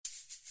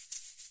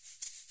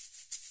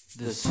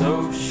The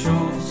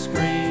Social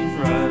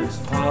Screenwriters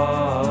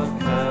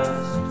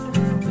Podcast.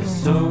 The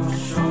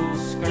Social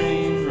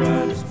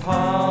Screenwriters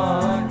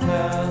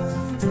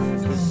Podcast.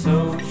 The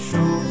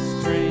Social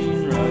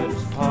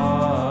Screenwriters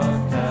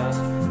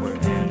Podcast.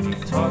 Where Andy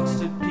talks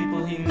to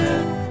people he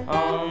met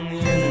on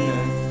the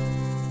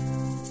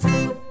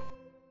internet.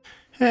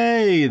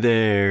 Hey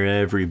there,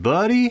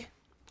 everybody.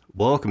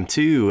 Welcome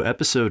to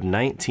episode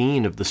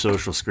 19 of the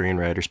Social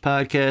Screenwriters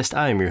Podcast.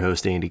 I am your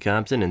host, Andy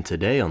Compton, and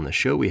today on the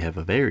show we have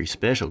a very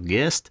special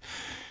guest.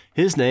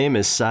 His name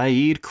is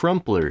Saeed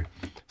Crumpler.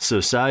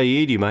 So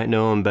Saeed, you might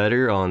know him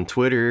better on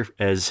Twitter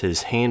as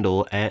his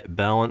handle at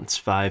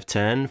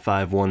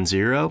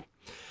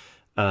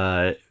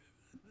balance510510.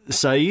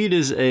 Saeed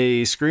is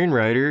a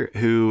screenwriter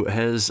who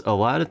has a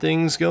lot of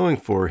things going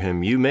for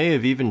him. You may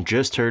have even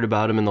just heard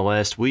about him in the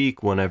last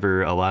week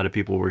whenever a lot of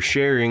people were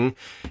sharing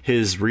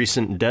his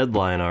recent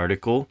Deadline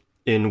article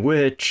in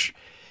which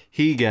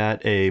he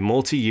got a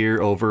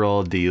multi-year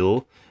overall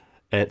deal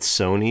at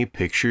Sony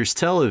Pictures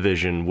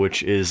Television,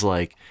 which is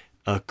like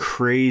a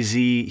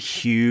crazy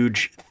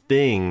huge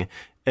thing.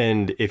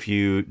 And if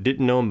you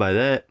didn't know him by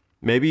that,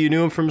 maybe you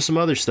knew him from some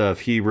other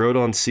stuff. He wrote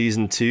on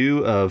season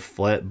 2 of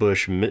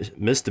FLATBUSH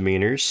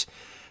MISDEMEANORS.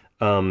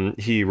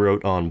 He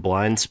wrote on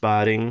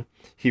BLINDSPOTTIng.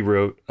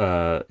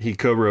 He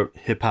co-wrote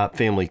Hip Hop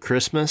Family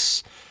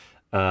Christmas.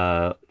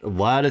 A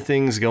lot of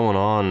things going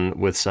on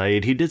with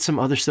Saeed. He did some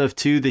other stuff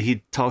too that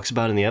he talks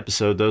about in the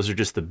episode. Those are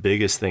just the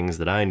biggest things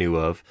that I knew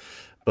of.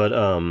 But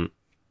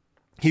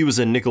he was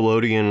a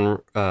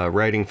Nickelodeon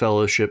Writing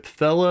Fellowship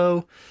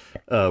Fellow.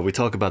 We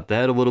talk about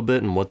that a little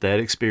bit and what that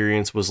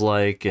experience was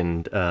like.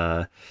 And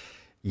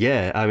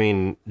yeah, I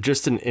mean,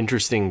 just an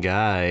interesting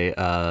guy.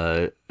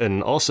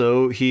 And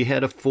also, he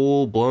had a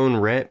full-blown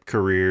rap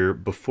career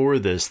before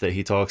this that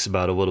he talks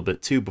about a little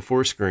bit too,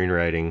 before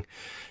screenwriting.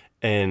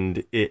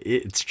 And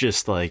it's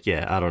just like,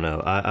 yeah, I don't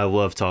know. I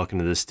love talking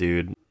to this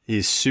dude.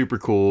 He's super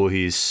cool.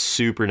 He's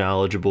super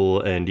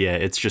knowledgeable. And yeah,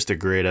 it's just a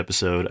great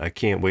episode. I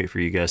can't wait for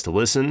you guys to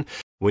listen.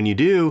 When you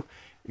do,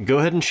 go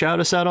ahead and shout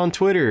us out on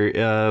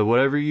Twitter.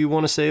 Whatever you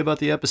want to say about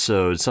the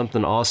episode.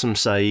 Something awesome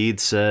Saeed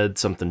said,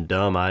 something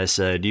dumb I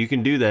said. You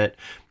can do that.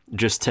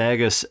 Just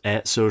tag us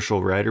at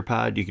Social Writer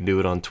Pod. You can do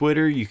it on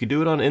Twitter. You can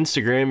do it on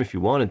Instagram if you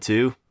wanted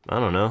to. I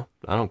don't know.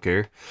 I don't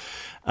care.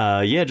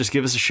 Yeah, just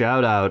give us a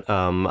shout out.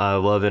 I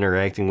love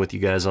interacting with you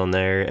guys on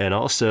there. And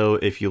also,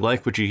 if you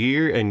like what you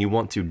hear and you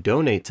want to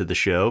donate to the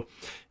show,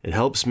 it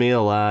helps me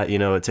a lot. You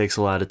know, it takes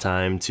a lot of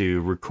time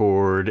to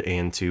record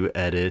and to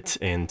edit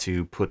and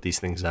to put these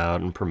things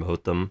out and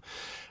promote them.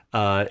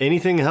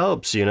 Anything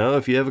helps, you know.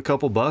 If you have a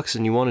couple bucks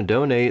and you want to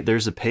donate,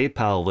 there's a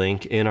PayPal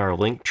link in our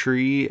link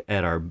tree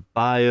at our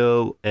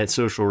bio at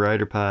Social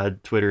Writer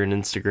Pod, Twitter and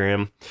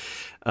Instagram.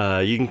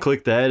 You can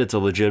click that. It's a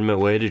legitimate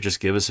way to just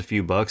give us a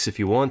few bucks if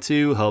you want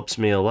to. Helps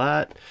me a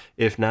lot.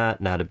 If not,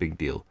 not a big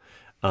deal.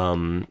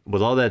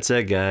 With all that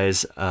said,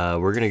 guys,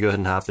 we're going to go ahead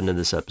and hop into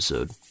this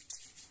episode.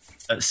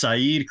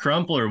 Saeed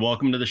Crumpler,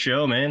 welcome to the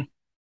show, man.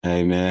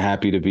 Hey, man,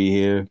 happy to be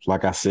here.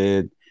 Like I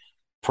said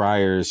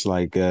prior, it's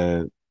like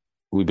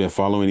we've been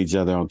following each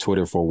other on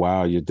Twitter for a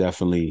while. You're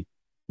definitely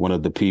one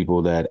of the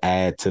people that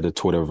add to the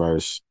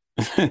Twitterverse.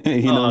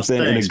 You know what I'm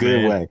saying? Thanks, in a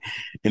good man. way.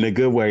 In a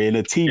good way. In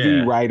a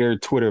TV writer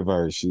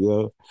Twitterverse, you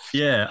know?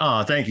 Yeah.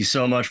 Oh, thank you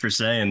so much for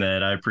saying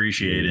that. I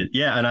appreciate it.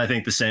 Yeah. And I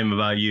think the same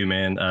about you,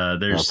 man.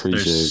 There's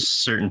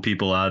certain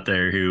people out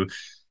there who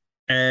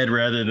add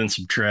rather than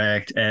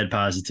subtract, add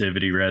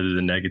positivity rather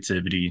than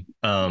negativity.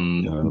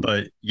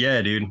 But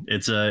yeah, dude,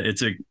 it's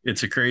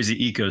a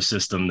crazy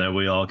ecosystem that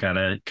we all kind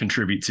of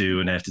contribute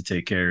to and have to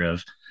take care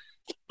of.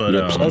 But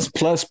yeah,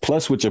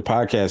 plus with your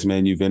podcast,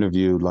 man, you've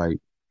interviewed like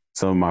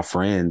some of my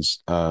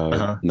friends,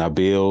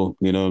 Nabil,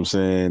 you know what I'm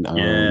saying?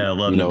 Yeah, I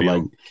love Nabil.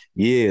 Like,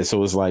 yeah,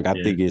 so it's like I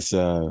think it's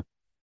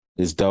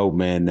dope,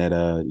 man,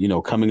 that you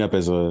know, coming up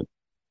as a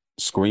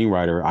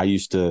screenwriter, I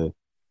used to,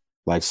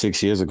 like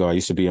 6 years ago, I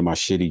used to be in my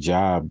shitty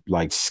job,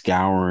 like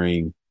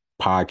scouring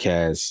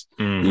podcasts,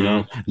 you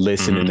know,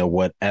 listening to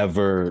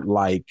whatever.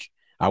 Like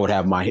I would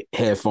have my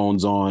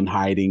headphones on,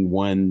 hiding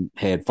one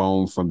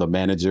headphone from the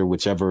manager,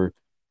 whichever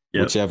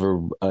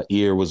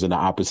ear was in the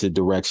opposite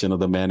direction of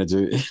the manager.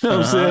 You know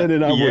what I'm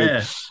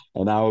saying?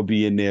 And I would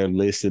be in there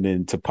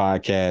listening to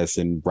podcasts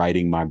and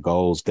writing my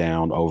goals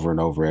down over and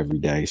over every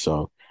day.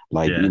 So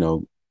like, you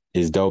know,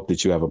 it's dope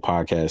that you have a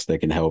podcast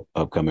that can help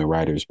upcoming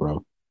writers,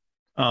 bro.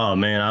 Oh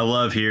man, I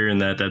love hearing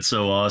that. That's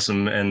so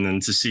awesome. And then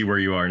to see where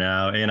you are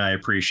now, and I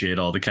appreciate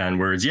all the kind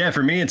words. Yeah,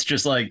 for me, it's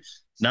just like,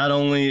 not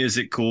only is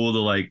it cool to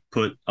like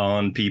put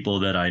on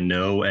people that I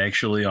know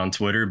actually on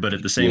Twitter, but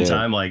at the same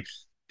time, like,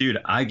 dude,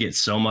 I get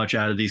so much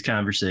out of these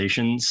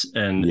conversations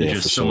and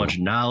just so much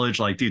knowledge.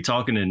 Like, dude,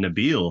 talking to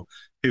Nabil,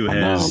 who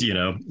has, you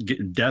know,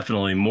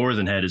 definitely more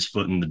than had his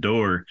foot in the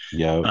door.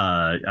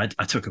 I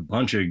took a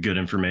bunch of good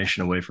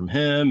information away from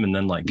him. And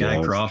then like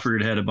Guy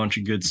Crawford had a bunch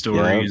of good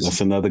stories. That's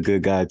another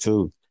good guy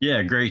too.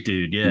 Yeah, great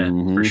dude. Yeah,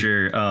 for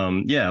sure.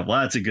 Yeah,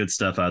 lots of good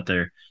stuff out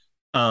there.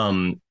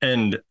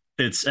 And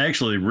it's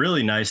actually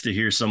really nice to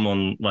hear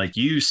someone like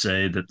you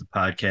say that the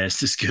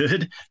podcast is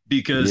good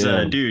because,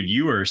 Yeah. dude,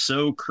 you are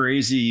so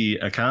crazy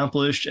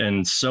accomplished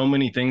and so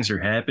many things are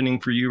happening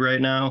for you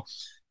right now.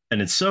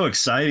 And it's so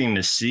exciting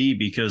to see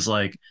because,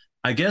 like,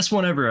 I guess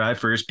whenever I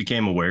first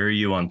became aware of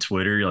you on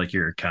Twitter, like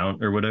your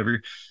account or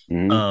whatever,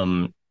 Mhm.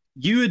 um,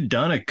 you had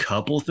done a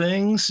couple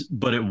things,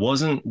 but it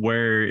wasn't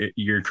where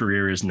your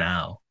career is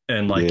now.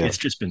 And like, Yeah. it's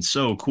just been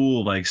so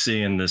cool, like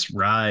seeing this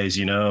rise,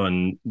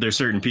 and there's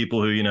certain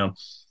people who,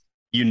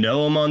 you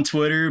know them on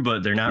Twitter,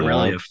 but they're not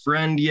really Yeah. a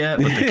friend yet,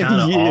 but they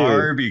kind of Yeah.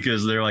 are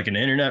because they're like an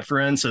internet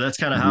friend. So that's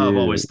kind of how I've Yeah.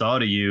 always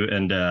thought of you.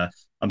 And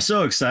I'm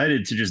so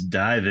excited to just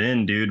dive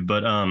in, dude.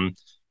 But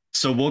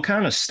so we'll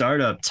kind of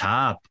start up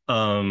top.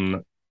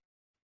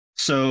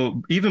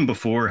 So even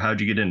before,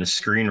 how'd you get into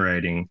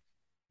screenwriting?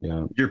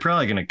 Yeah. You're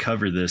probably going to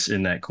cover this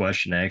in that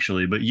question,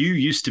 actually, but you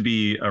used to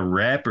be a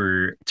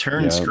rapper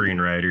turned Yeah.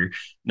 screenwriter.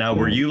 Now,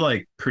 were Yeah. you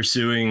like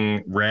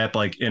pursuing rap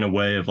like in a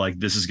way of like,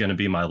 this is going to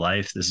be my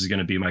life, this is going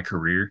to be my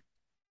career?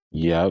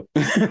 Yep.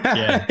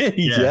 Yeah, yeah,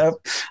 Yep.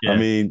 I yeah.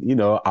 mean,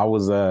 I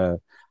was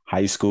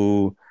high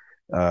school,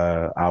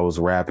 I was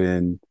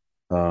rapping,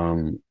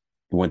 um,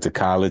 went to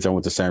college. I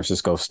went to San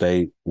Francisco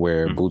State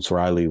where Mm. Boots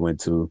Riley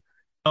went to.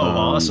 Oh, Um,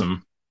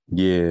 awesome.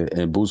 yeah,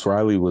 and Boots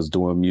Riley was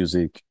doing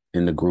music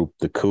in the group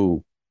The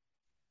Coup,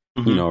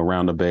 Hmm.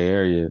 around the Bay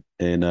Area.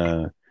 And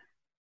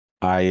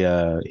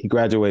I he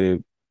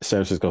graduated San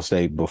Francisco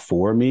State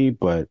before me,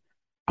 but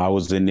I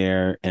was in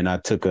there and I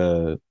took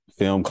a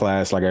film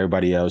class like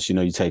everybody else.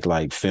 You take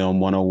like film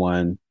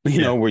 101,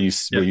 Yeah, where yep.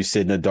 you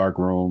sit in a dark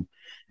room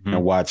and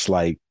Hmm. watch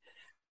like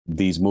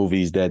these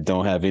movies that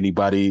don't have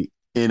anybody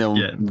in them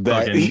Yeah,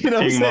 that fucking what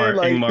I'm saying?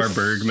 Like, Ingmar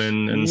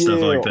Bergman and stuff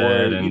yeah, like or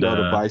that. And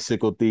the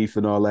bicycle thief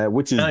and all that,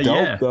 which is dope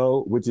yeah,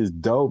 though,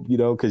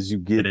 because you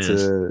it get is.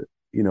 to,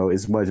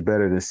 it's much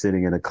better than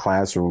sitting in a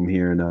classroom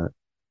hearing a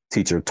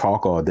teacher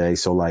talk all day.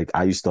 So like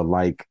I used to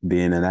like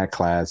being in that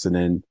class. And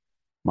then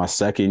my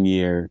second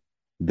year,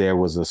 there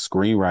was a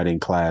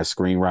screenwriting class,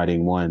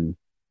 screenwriting one.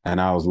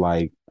 And I was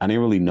like, I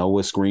didn't really know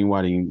what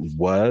screenwriting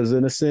was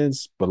in a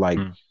sense, but like,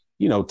 Mm.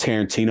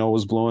 Tarantino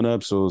was blowing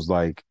up. So it was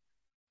like,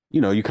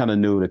 you kind of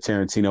knew that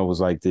Tarantino was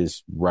like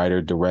this writer,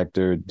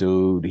 director,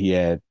 dude.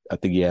 I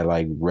think he had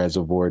like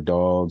Reservoir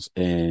Dogs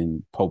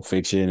and Pulp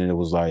Fiction. And it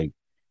was like,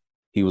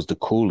 he was the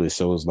coolest.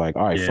 So it was like,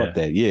 all right, fuck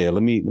Yeah. that. Yeah,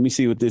 let me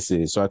see what this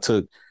is. So I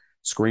took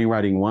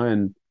screenwriting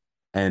one,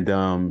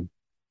 and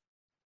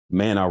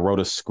man, I wrote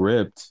a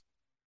script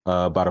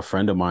about a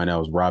friend of mine that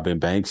was robbing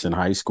banks in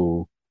high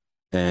school.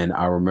 And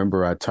I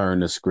remember I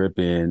turned the script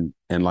in,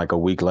 and like a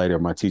week later,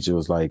 my teacher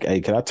was like,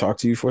 "Hey, can I talk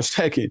to you for a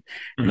second?"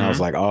 And I was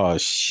Hmm. like, "Oh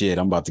shit,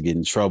 I'm about to get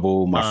in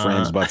trouble. My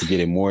friend's Uh, about to get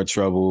in more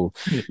trouble."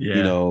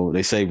 yeah.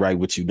 They say write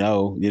what you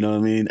know. You know what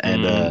I mean?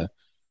 And Hmm.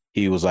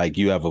 he was like,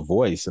 "You have a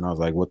voice," and I was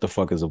like, "What the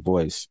fuck is a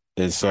voice?"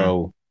 And Hmm.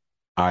 so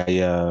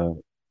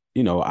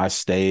I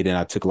stayed and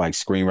I took like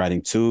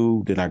screenwriting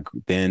too.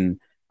 Then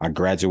I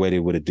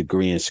graduated with a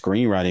degree in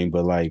screenwriting,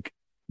 but like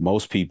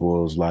most people,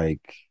 it was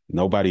like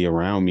nobody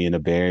around me in the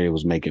Bay Area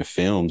was making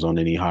films on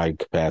any high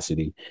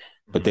capacity,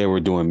 but they were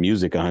doing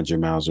music 100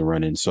 miles a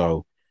running.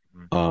 So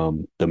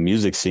the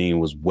music scene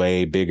was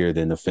way bigger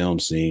than the film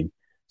scene.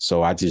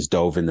 So I just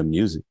dove into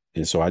music.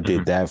 And so I Hmm.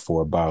 did that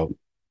for about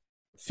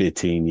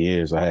 15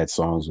 years. I had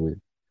songs with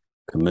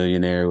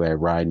Chameleonaire, we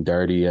had Riding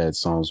Dirty, I had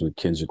songs with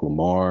Kendrick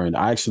Lamar. And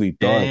I actually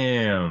thought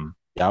Damn.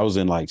 I was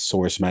in like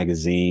Source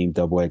Magazine,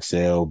 Double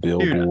XL, Dude,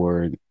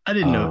 Billboard. I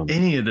didn't know Um,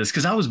 any of this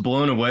because I was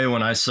blown away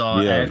when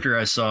yeah, after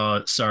I saw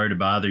Sorry to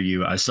Bother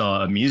You, I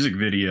saw a music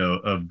video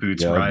of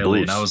Boots yeah,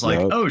 Riley and I Boots. was like,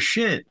 Yep, oh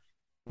shit.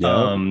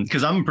 yep,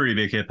 Because I'm a pretty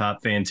big hip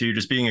hop fan too,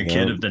 just being a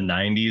kid yep, of the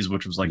 90s,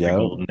 which was like the yep,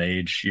 golden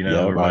age, yep.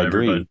 or I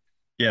whatever. But agree.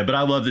 yeah, but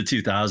I love the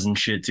 2000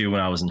 shit too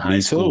when I was in high Me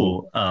too.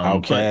 school. But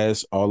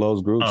Outkast, all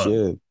those groups. Oh,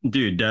 Yeah,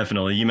 dude,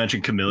 definitely. You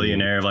mentioned yeah,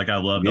 Chameleonaire. Like I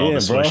loved all the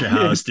yeah, bro. Swisher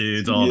House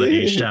dudes, all the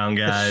H Yeah, Town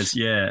guys.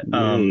 Yeah.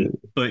 yeah.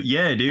 But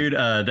yeah, dude,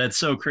 that's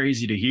so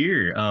crazy to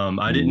hear. Hmm.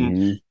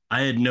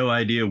 I had no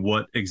idea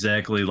what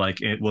exactly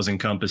like it was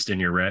encompassed in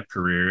your rap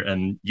career,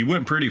 and you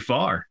went pretty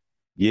far.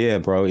 Yeah,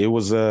 bro.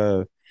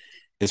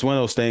 It's one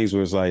of those things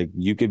where it's like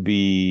you could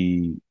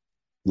be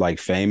like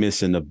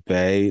famous in the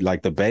Bay.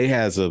 Like the Bay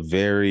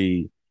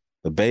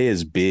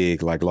is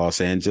big, like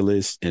Los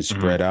Angeles and Hmm.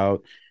 spread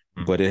out,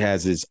 but it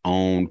has its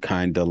own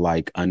kind of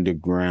like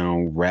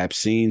underground rap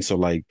scene. So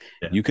like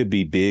Yeah. you could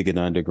be big in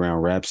the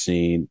underground rap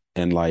scene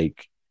and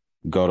like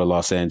go to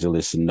Los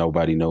Angeles and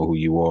nobody know who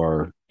you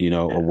are, or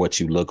Yeah.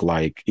 what you look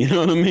like. You know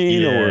what I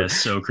mean? Or, Yeah.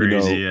 So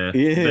crazy. Yeah.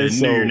 yeah. They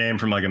knew your So name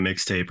from like a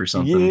mixtape or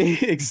something. yeah,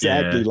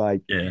 exactly. Yeah.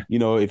 Like, Yeah.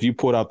 if you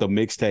put out the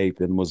mixtape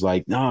and was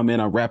like, nah, man,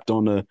 I rapped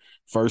on the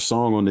first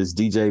song on this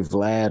DJ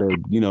Vlad or,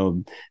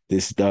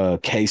 this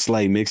K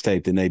Slay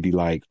mixtape, then they'd be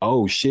like,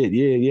 oh shit,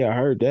 yeah, yeah, I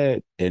heard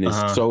that. And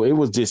Uh-huh. it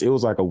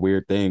was like a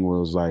weird thing where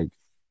it was like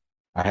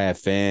I had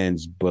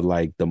fans, but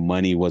like the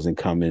money wasn't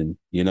coming,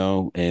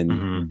 and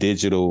Hmm.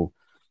 digital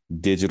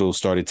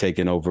started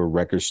taking over,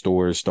 record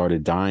stores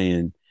started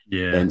dying.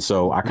 Yeah. And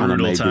so I kind of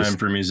Brutal made time this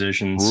for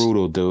musicians.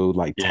 brutal, dude,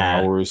 like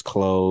Yeah. towers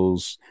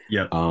closed.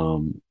 Yep.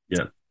 Um,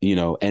 Yep.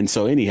 and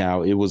so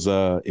anyhow, it was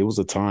a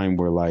time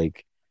where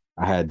like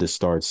I had to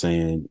start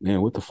saying,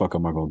 man, what the fuck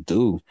am I gonna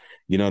do?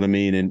 You know what I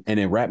mean? And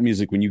in rap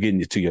music, when you get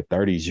into your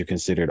 30s, you're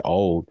considered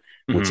old,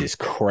 which Mhm. is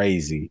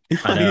crazy.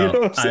 I You know know.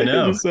 what I'm I saying?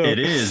 know. So It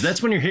is.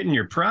 That's when you're hitting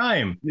your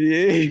prime. Like,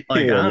 yeah,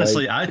 like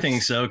honestly, I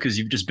think so because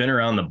you've just been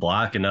around the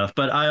block enough.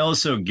 But I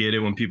also get it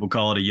when people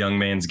call it a young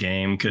man's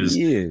game because,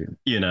 yeah,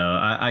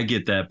 I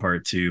get that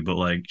part too. But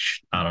like,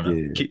 I don't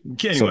know. yeah.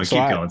 So Anyway, so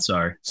keep I going.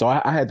 Sorry. so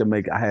I had to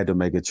make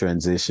a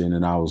transition,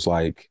 and I was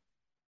like,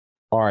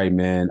 all right,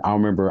 man.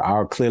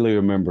 I clearly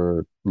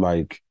remember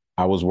like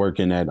I used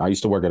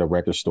to work at a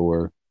record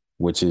store,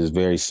 which is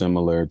very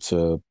similar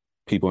to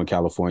people in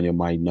California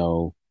might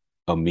know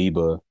Amoeba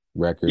Yeah.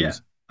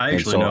 Records. I And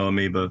actually so, know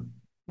Amoeba.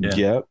 Yeah.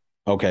 yep.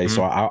 Okay.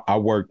 So Hmm. I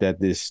worked at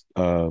this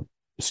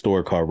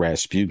store called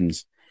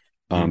Rasputin's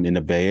Hmm. in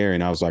the Bay Area,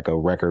 and I was like a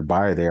record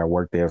buyer there. I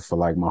worked there for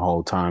like my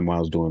whole time while I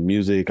was doing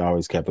music. I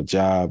always kept a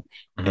job.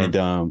 Hmm.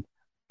 And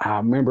I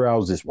remember I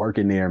was just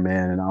working there,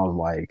 man, and I was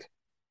like,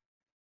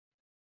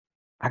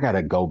 I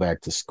gotta go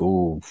back to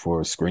school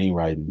for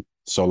screenwriting.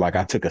 So like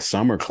I took a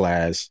summer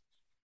class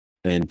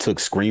and took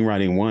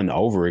screenwriting one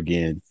over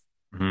again.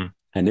 Hmm.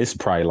 And this is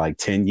probably like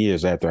 10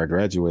 years after I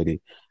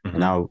graduated. And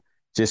Hmm. I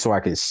just so I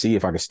could see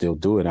if I could still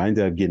do it. I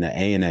ended up getting an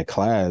A in that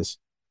class.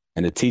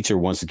 And the teacher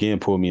once again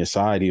pulled me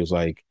aside. He was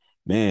like,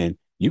 man,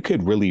 you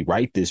could really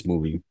write this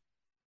movie.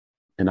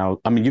 And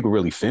I mean, you could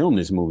really film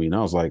this movie. And I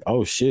was like,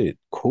 oh shit,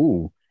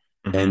 cool.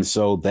 Hmm. And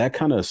so that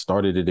kind of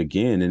started it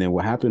again. And then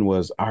what happened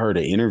was I heard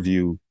an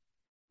interview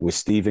with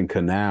Stephen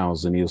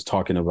Canals, and he was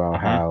talking about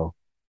Hmm. how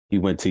he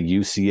went to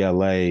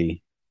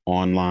UCLA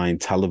online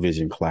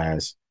television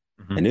class,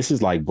 Hmm. and this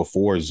is like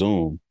before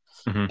Zoom.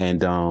 Hmm.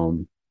 And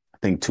I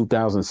think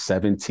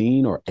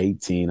 2017 or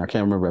 18, I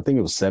can't remember. I think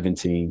it was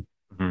 17.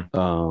 Hmm.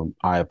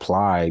 I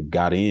applied,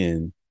 got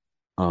in,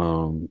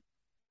 um,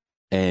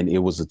 and it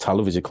was a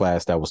television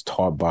class that was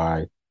taught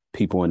by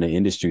people in the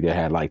industry that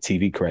had like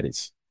TV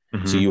credits.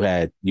 So Hmm.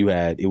 you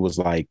had it was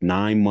like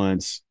 9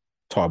 months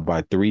taught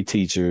by three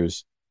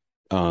teachers.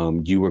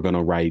 You were going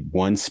to write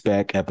one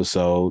spec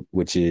episode,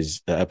 which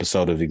is the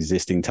episode of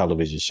existing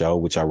television show,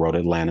 which I wrote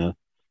Atlanta.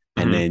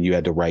 And Hmm. then you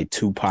had to write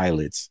two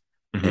pilots.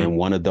 Hmm. And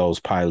one of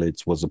those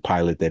pilots was a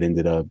pilot that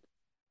ended up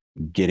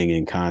getting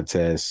in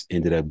contests,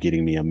 ended up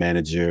getting me a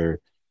manager,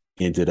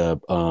 ended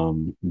up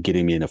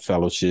getting me into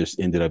fellowships,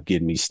 ended up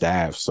getting me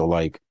staff. So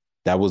like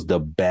that was the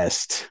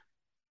best.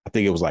 I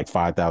think it was like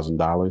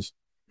 $5,000.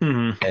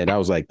 Hmm. And that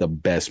was like the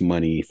best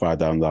money,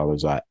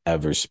 $5,000 I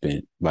ever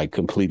spent. Like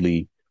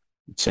completely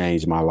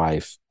changed my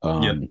life.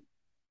 Yep.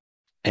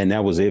 And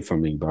that was it for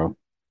me, bro.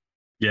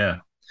 Yeah.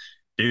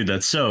 Dude,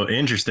 that's so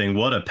interesting.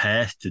 What a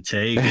path to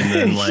take. And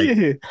then like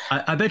Yeah.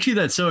 I bet you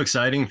that's so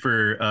exciting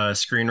for a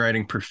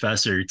screenwriting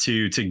professor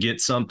to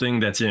get something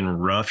that's in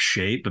rough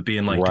shape, but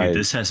being like, dude, Right.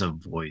 this has a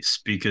voice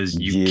because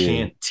you Yeah.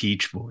 can't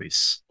teach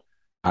voice.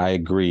 I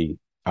agree.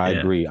 I Yeah.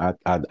 agree.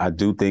 I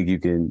do think you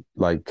can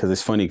like because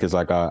it's funny because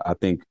like I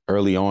think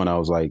early on I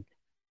was like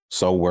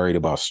so worried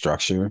about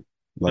structure.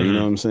 Like, you know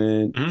Hmm. what I'm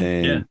saying? Hmm. Yeah.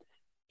 And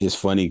it's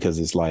funny because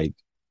it's like,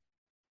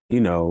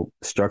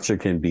 structure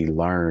can be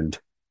learned,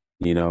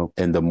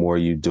 and the more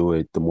you do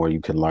it, the more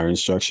you can learn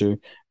structure.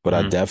 But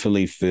I Hmm.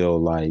 definitely feel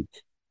like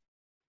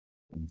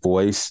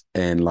voice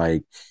and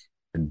like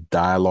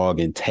dialogue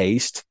and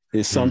taste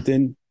is Hmm.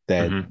 something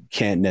that Hmm.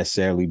 can't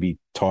necessarily be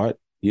taught.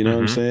 You know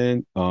what I'm Hmm.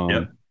 saying?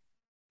 Yep.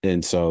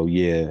 And so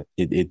yeah,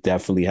 it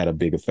definitely had a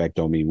big effect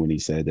on me when he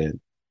said that.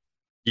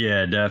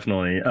 Yeah,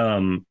 definitely.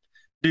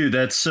 Dude,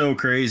 that's so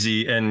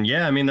crazy. And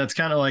yeah, I mean, that's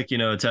kind of like,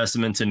 a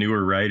testament to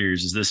newer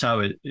writers. Is how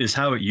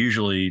it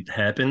usually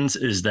happens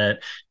is that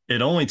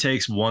it only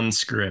takes one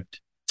script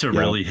to Yep,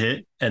 really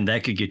hit, and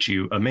that could get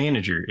you a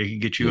manager. It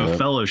could get you a yep,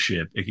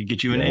 fellowship. It could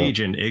get you an yep,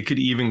 agent. It could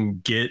even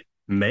get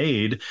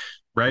made.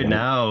 Right yep.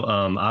 now,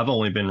 I've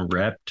only been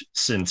repped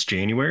since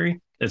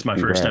January. It's my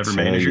first ever Congrats.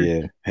 Hell manager.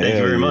 yeah. Thank you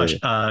Hell very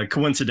yeah. much.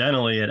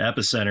 Coincidentally, at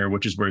Epicenter,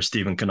 which is where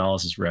Stephen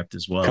Canals is repped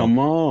as well. Come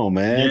on,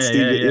 man. Yeah, yeah,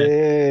 Stephen, yeah.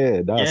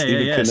 yeah. Nah, Yeah, yeah,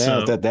 Stephen yeah.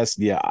 Canals, So, that's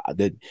yeah,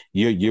 that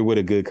you're with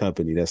a good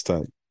company. That's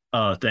tough.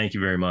 thank you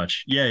very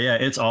much. Yeah, yeah,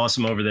 it's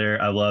awesome over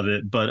there. I love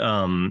it. But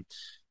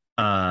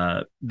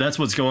that's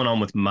what's going on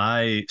with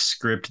my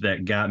script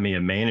that got me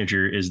a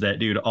manager is that,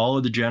 dude, all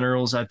of the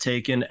generals I've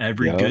taken,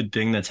 every Yep, good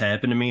thing that's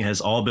happened to me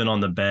has all been on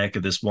the back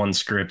of this one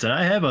script. And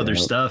I have other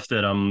yep. stuff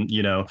that I'm,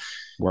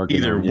 Working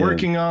either on, yeah.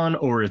 working on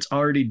or it's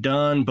already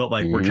done, but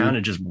like we're Mm-hmm. kind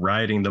of just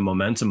riding the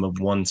momentum of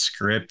one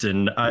script.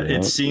 And it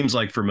Yep. seems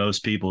like for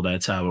most people,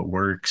 that's how it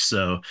works.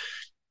 So,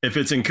 if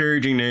it's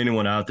encouraging to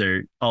anyone out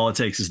there, all it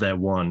takes is that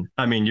one.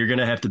 I mean, you're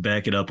gonna have to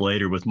back it up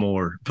later with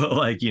more, but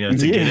like, to get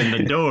in the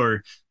Yeah.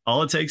 door,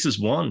 all it takes is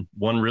one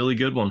really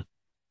good one.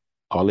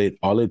 All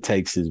it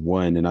takes is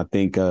one. And I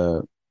think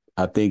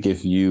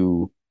if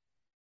you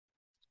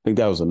I think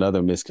that was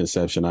another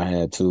misconception I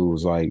had too,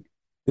 was like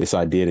this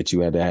idea that you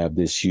had to have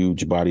this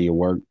huge body of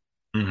work,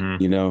 Hmm.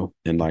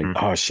 and like, Hmm.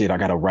 oh shit, I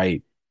gotta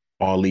write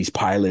all these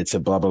pilots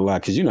and blah, blah, blah.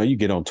 Cause you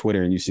get on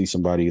Twitter and you see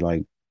somebody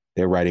like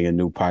they're writing a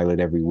new pilot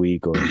every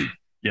week, or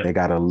Yep. they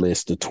got a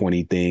list of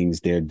 20 things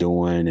they're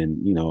doing.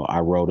 And, I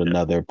wrote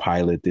another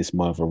pilot this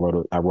month.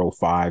 I wrote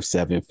 5,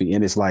 7 feet.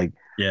 And it's like,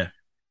 Yeah.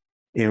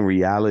 in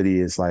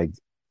reality, it's like,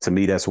 to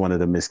me, that's one of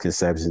the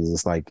misconceptions.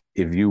 It's like,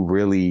 if you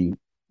really,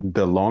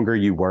 the longer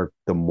you work,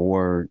 the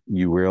more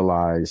you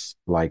realize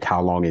like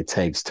how long it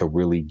takes to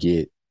really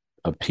get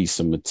a piece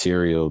of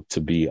material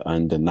to be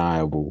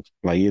undeniable.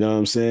 Like, you know what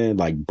I'm saying?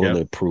 Like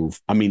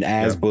bulletproof. I mean,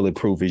 as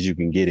bulletproof as you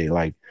can get it.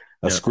 Like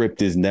a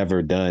script is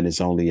never done.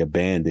 It's only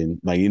abandoned.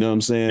 Like, you know what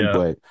I'm saying?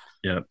 But,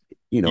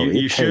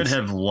 you should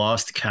have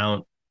lost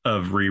count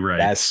of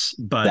rewrites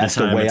by the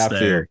time the way it's I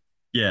there. feel.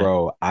 Yeah.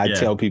 Bro, I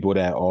tell people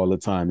that all the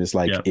time. It's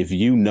like, if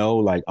you know,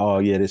 like, oh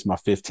yeah, this is my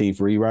 15th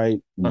rewrite,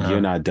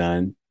 you're not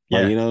done.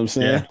 Like, you know what I'm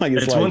saying? Yeah. Like,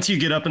 it's like, once you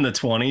get up in the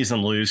 20s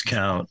and lose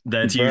count,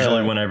 that's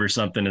usually whenever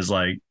something is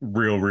like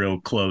real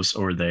close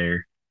or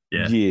there.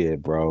 Yeah. Yeah,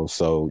 bro.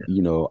 So,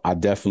 I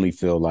definitely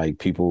feel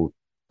like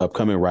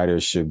upcoming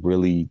writers should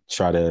really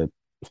try to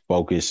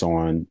focus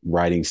on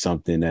writing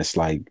something that's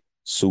like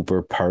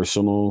super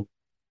personal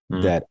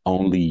that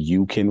only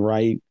you can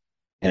write,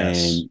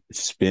 and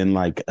spend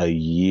like a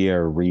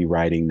year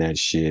rewriting that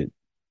shit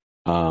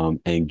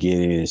and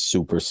getting it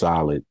super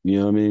solid. You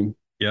know what I mean?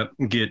 Yep.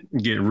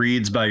 Get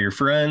reads by your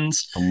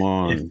friends. Come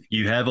on. If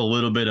you have a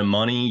little bit of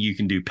money, you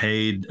can do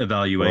paid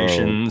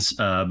evaluations.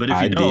 But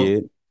if you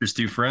don't, just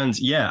do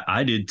friends. Yeah,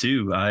 I did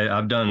too.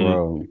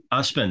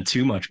 I've spent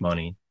too much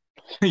money.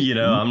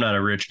 I'm not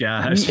a rich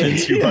guy. I spend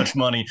too much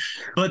money.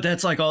 But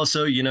that's like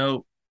also,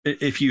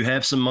 if you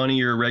have some money,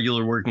 you're a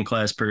regular working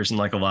class person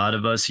like a lot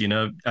of us,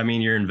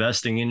 you're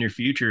investing in your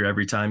future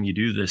every time you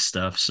do this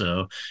stuff.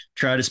 So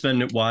try to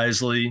spend it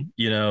wisely.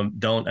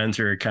 Don't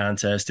enter a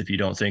contest if you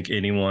don't think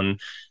anyone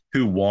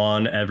who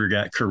won ever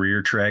got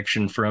career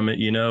traction from it.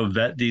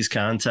 Vet these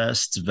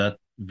contests,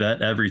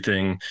 vet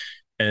everything,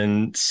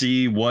 and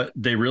see what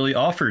they really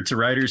offer to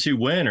writers who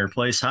win or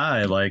place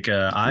high. Like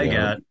I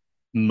got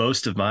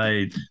most of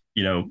my,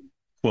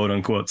 quote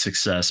unquote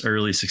success,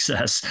 early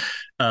success,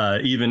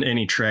 even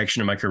any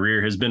traction in my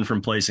career has been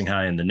from placing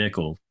high in the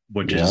nickel,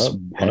 which is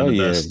one of the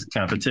best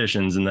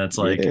competitions. And that's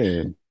like,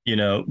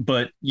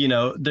 but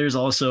there's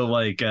also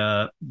like,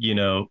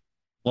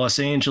 Los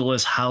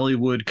Angeles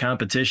Hollywood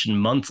competition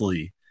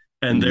monthly,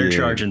 and they're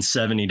charging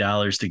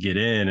 $70 to get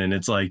in. And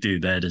it's like,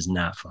 dude, that is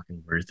not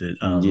fucking worth it.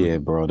 Yeah,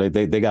 bro.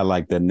 They got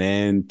like the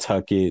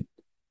Nantucket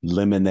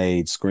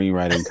lemonade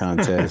screenwriting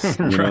contest.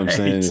 You know what I'm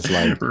saying? It's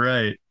like,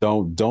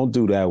 don't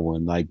do that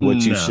one. Like what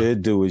you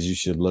should do is you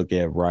should look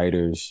at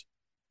writers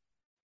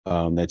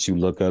that you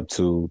look up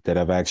to that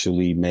have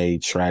actually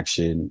made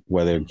traction,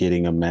 whether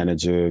getting a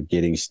manager,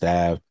 getting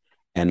staff,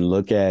 and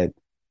look at,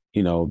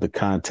 the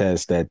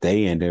contest that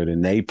they entered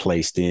and they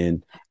placed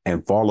in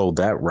and follow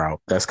that route.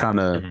 That's kind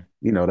of,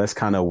 that's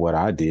kind of what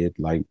I did.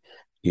 Like,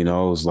 it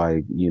was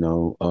like,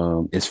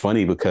 it's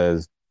funny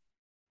because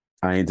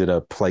I ended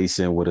up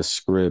placing with a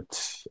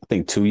script, I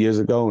think 2 years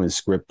ago in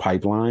Script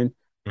Pipeline.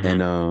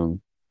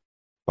 And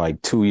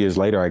like 2 years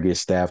later, I get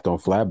staffed on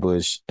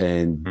FLATBUSH,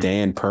 and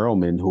Dan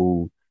Perlman,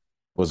 who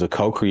was a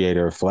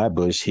co-creator of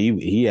FLATBUSH,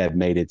 he had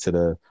made it to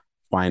the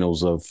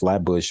finals of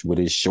FLATBUSH with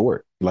his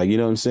short. Like, you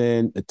know what I'm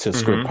saying? To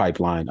Script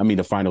Pipeline. I mean,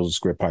 the finals of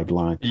Script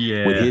Pipeline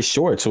with his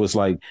short. So it's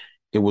like,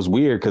 it was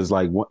weird because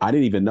like, I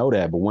didn't even know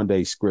that. But one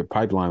day Script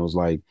Pipeline was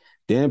like,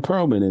 Dan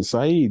Perlman and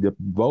Saeed,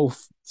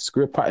 both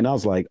Script Pipeline. And I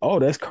was like, oh,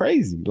 that's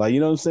crazy. Like, you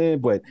know what I'm saying?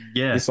 But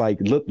it's like,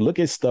 look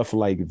at stuff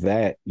like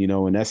that,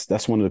 and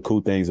that's one of the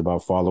cool things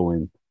about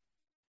following,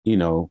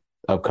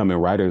 upcoming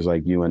writers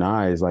like you and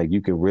I, is like,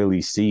 you can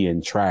really see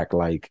and track.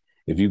 Like,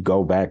 if you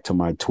go back to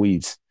my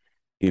tweets,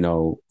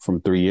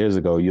 from 3 years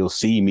ago, you'll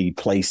see me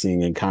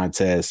placing in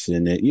contests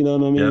and you know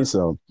what I mean?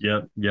 So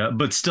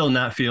but still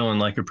not feeling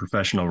like a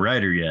professional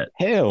writer yet.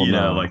 Hell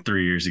no. Like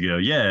 3 years ago.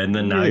 Yeah. And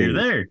then now you're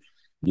there.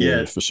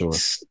 Yeah, for sure.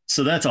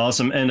 So that's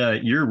awesome.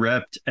 And you're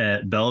repped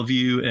at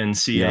Bellevue and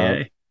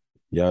CAA.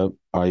 Yep.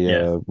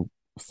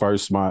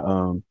 First,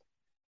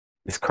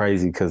 it's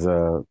crazy because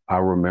I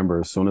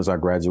remember as soon as I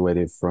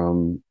graduated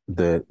from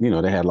they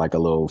had like a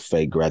little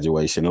fake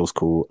graduation. It was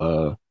cool.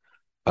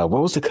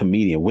 What was the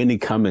comedian? Whitney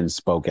Cummings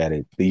spoke at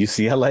it. The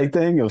UCLA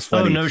thing. It was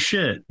funny. Oh no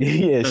shit.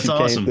 Yeah, that's she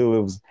awesome. Came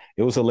through.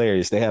 It was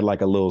hilarious. They had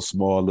like a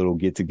small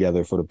get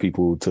together for the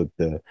people who took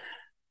the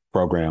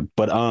program.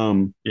 But I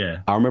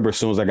remember as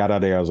soon as I got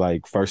out there, I was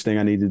like, first thing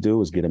I need to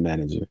do is get a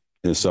manager.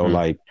 And so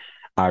like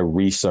I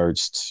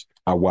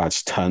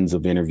watched tons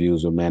of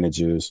interviews with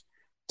managers,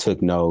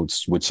 took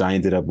notes, which I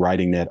ended up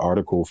writing that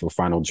article for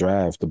Final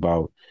Draft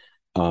about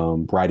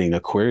writing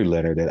a query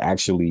letter that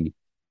actually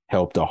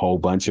helped a whole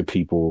bunch of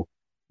people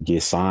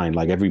get signed.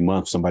 Like every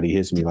month somebody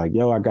hits me like,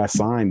 yo, I got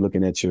signed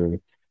looking at your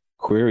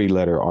query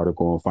letter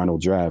article on Final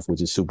Draft,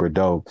 which is super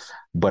dope.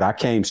 But I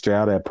came straight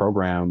out of that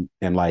program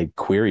and like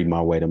queried my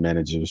way to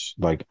managers.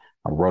 Like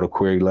I wrote a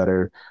query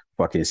letter,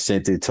 fucking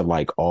sent it to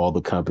like all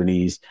the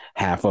companies.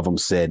 Half of them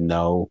said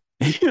no.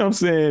 You know what I'm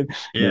saying?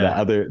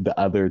 Yeah. The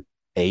other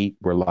 8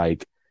 were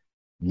like,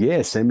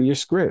 yeah, send me your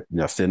script.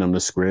 And I send them the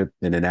script.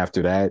 And then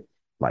after that,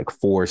 like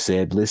 4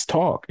 said, let's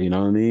talk. You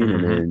know what I mean?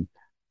 And Mm-hmm. then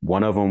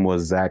one of them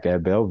was Zach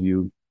at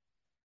Bellevue.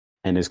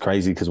 And it's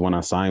crazy because when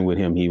I signed with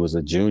him, he was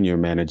a junior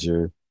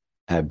manager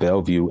at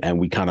Bellevue, and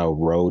we kind of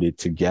rode it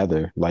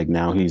together. Like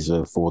now he's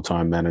a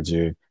full-time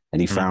manager,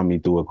 and he Mm-hmm. found me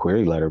through a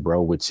query letter,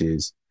 bro, which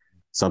is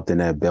something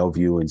that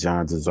Bellevue and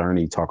John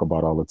Zerny talk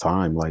about all the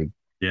time. Like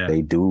Yeah.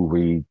 they do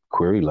read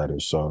query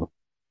letters. So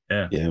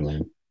Yeah. yeah,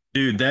 man.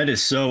 Dude, that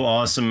is so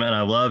awesome. And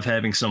I love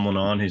having someone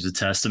on who's a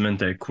testament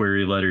that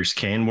query letters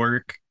can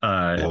work.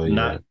 Hell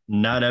yeah.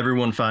 Not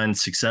everyone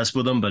finds success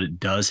with them, but it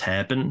does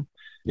happen.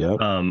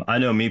 Yep. I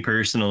know me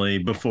personally,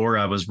 before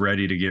I was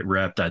ready to get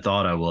repped, I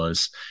thought I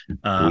was.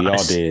 We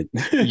all did.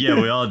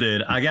 Yeah, we all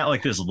did. I got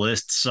like this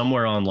list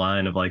somewhere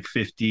online of like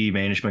 50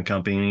 management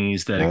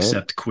companies that Yep.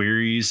 accept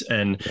queries.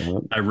 And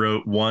Yep. I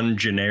wrote one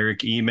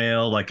generic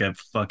email, like a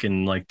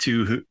fucking like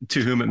to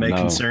whom it may No.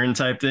 concern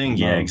type thing.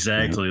 Yeah, No.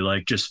 exactly.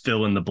 Like just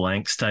fill in the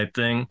blanks type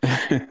thing.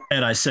 Yeah.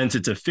 And I sent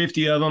it to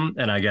 50 of them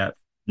and I got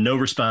no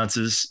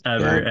responses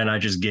ever. Yep. And I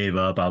just gave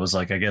up. I was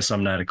like, I guess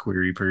I'm not a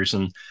query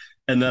person.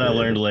 And then I Yeah.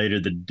 learned later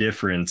the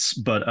difference.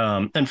 But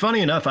and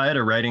funny enough, I had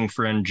a writing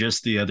friend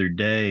just the other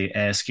day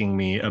asking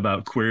me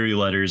about query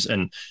letters.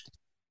 And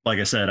like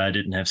I said, I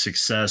didn't have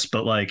success,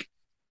 but like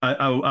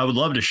I would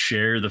love to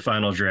share the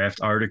final draft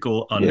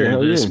article Yeah, under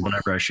hell this yeah.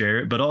 whenever I share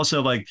it. But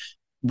also like,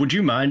 would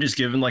you mind just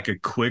giving like a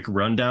quick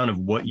rundown of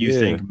what you Yeah.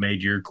 think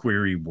made your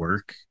query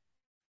work?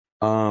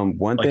 One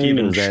Like thing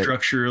even is that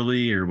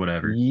structurally or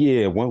whatever.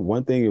 yeah,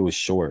 one thing it was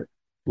short.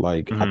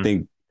 Like I Hmm.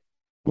 think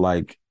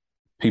like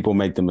people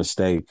make the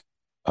mistake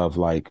of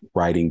like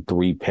writing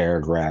 3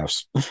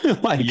 paragraphs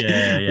like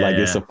Yeah, yeah, like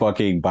it's yeah. a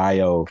fucking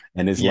bio,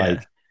 and it's Yeah.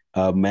 like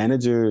a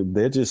manager,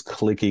 they're just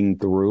clicking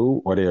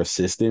through, or their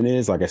assistant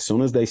is like, as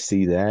soon as they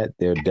see that,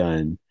 they're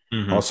done.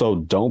 Hmm. Also,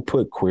 don't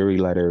put query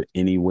letter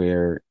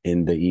anywhere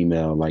in the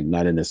email, like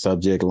not in the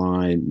subject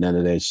line, none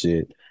of that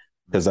shit,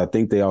 because I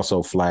think they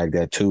also flag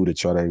that too to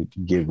try to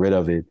get rid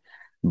of it.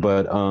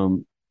 But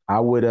I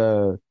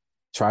would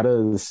try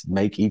to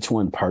make each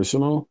one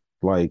personal,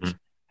 like,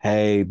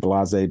 hey,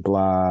 blase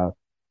blah,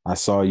 I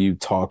saw you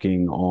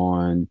talking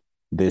on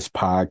this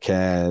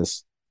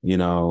podcast, you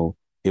know,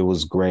 it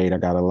was great. I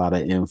got a lot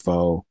of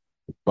info.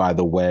 By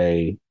the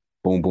way,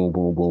 boom, boom,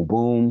 boom, boom,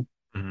 boom.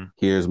 Hmm.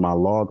 Here's my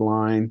log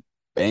line.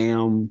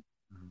 Bam.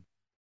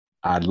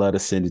 I'd love to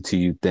send it to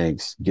you.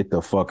 Thanks. Get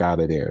the fuck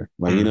out of there.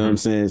 Like, you know what I'm Hmm.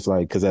 saying? It's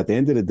like, because at the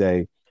end of the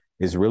day,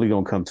 it's really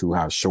going to come to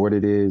how short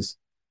it is.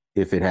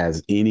 If it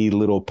has any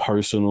little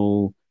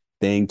personal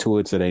thing to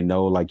it, so they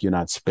know like you're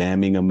not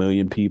spamming a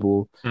million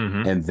people.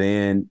 Hmm. And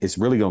then it's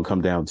really going to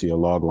come down to your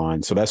log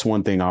line. So that's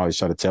one thing I always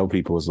try to tell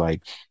people is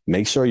like,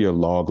 make sure your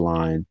log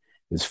line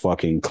is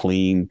fucking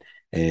clean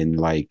and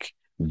like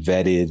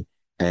vetted,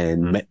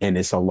 and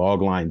it's a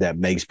log line that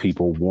makes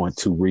people want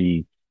to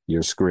read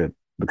your script.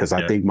 Because I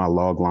Yeah. think my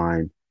log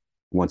line,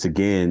 once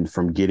again,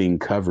 from getting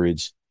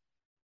coverage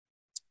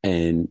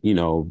and, you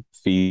know,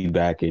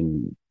 feedback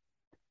and,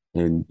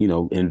 you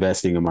know,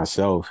 investing in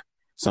myself,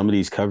 some of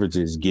these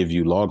coverages give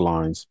you log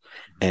lines.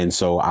 And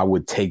so I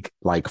would take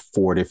like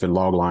 4 different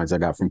log lines I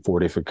got from 4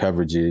 different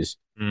coverages.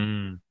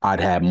 Mm. I'd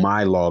have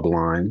my log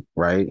line,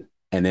 right?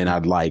 And then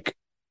I'd like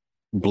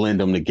blend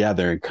them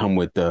together and come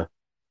with the,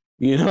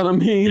 you know what I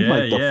mean? Yeah,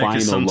 Like the yeah,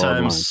 because final log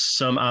sometimes line.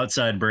 some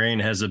outside brain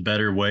has a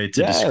better way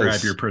to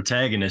describe your Yes.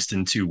 protagonist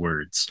in 2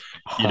 words.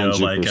 You know,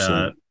 like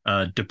 100%.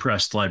 a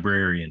depressed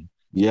librarian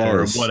or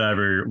Yes.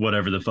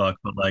 whatever the fuck.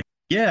 But like,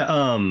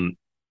 yeah,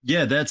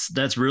 yeah,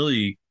 that's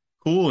really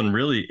cool and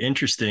really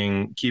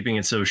interesting. Keeping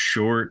it so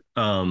short.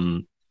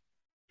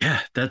 Yeah,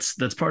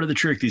 that's part of the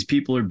trick. These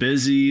people are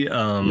busy.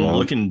 Yeah.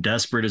 Looking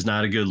desperate is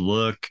not a good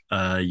look.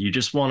 You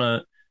just want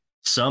to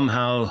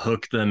somehow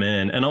hook them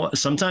in, and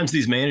sometimes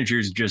these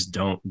managers just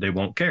don't. They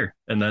won't care,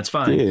 and that's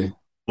fine. Yeah. Yep.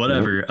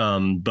 Whatever.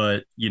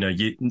 But you know,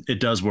 it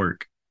does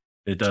work.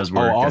 It does Oh,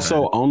 work.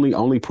 also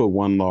only put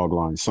one log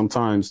line.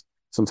 Sometimes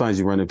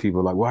you run into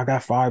people like, well, I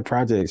got 5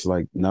 projects.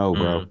 Like, no,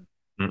 bro. Mm,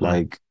 mm-mm,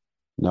 Like,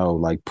 no,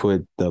 like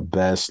put the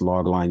best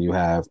log line you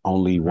have,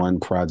 only mhm. one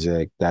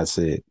project. That's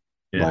it.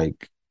 Yeah.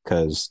 Like,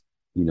 cause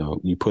you know,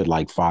 you put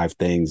like 5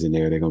 things in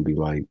there, they're gonna be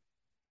like,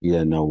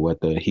 yeah, know what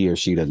he or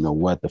she doesn't know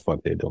what the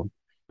fuck they're doing.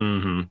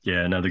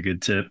 Yeah, another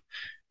good tip.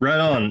 Right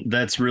on.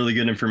 That's really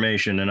good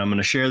information. And I'm going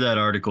to share that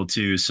article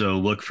too. So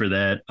look for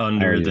that Oh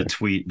under the yeah.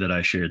 tweet that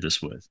I shared this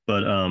with.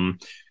 But all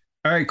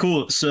right,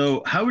 cool.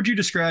 So how would you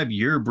describe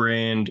your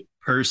brand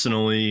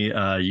personally?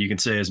 You can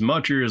say as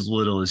much or as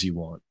little as you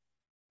want.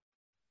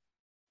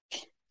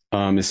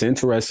 It's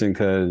interesting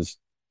because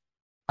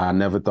I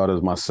never thought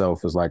of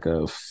myself as like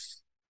a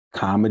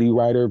comedy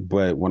writer,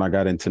 but when I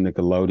got into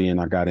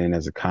Nickelodeon, I got in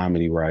as a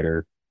comedy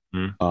writer.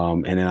 Mm,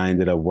 And then I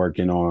ended up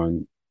working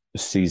on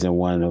season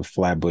 1 of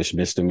FLATBUSH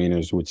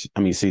Misdemeanors,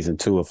 season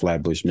 2 of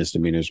FLATBUSH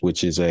Misdemeanors,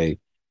 which is a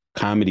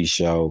comedy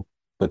show.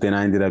 But then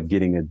I ended up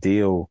getting a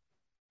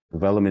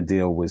development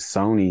deal with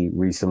Sony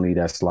recently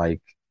that's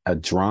like a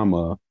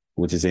drama,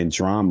 which is in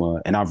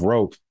drama. And I've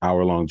wrote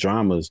hour-long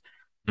dramas.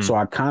 mm, So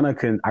I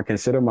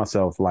consider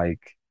myself like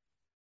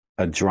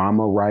a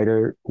drama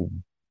writer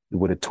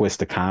with a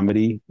twist of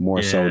comedy,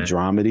 more so Yeah.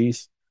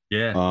 dramedies.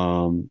 Yeah.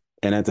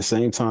 And at the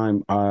same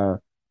time,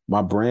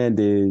 my brand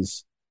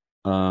is,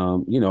 I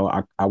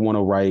want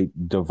to write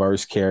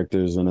diverse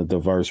characters in a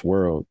diverse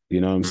world.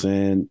 You know what I'm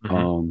saying?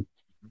 Mm-hmm.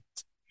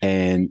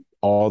 And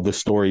all the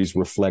stories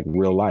reflect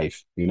real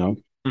life, you know?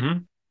 Mm-hmm.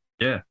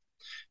 Yeah.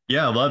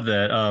 Yeah, I love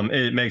that.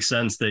 It makes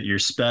sense that your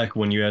spec,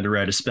 when you had to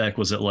write a spec,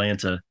 was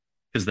Atlanta,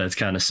 because that's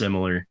kind of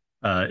similar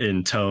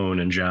in tone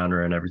and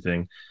genre and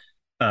everything.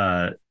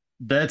 Uh,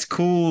 that's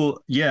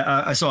cool.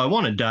 Yeah, so I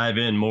want to dive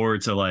in more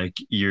to like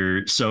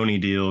your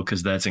Sony deal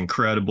because that's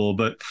incredible.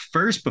 But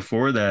first,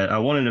 before that, I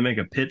wanted to make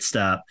a pit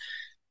stop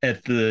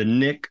at the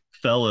Nick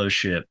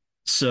Fellowship.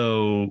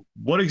 So,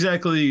 what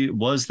exactly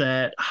was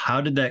that?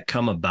 How did that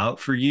come about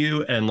for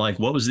you? And like,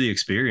 what was the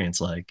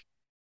experience like?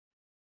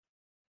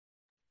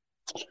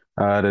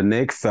 The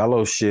Nick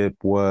Fellowship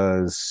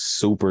was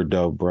super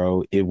dope,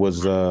 bro. It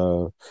was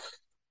a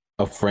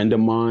friend of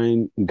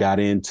mine got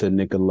into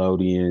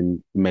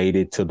Nickelodeon, made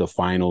it to the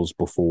finals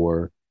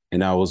before,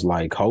 and I was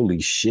like,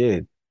 holy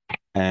shit.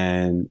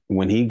 And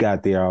when he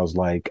got there, I was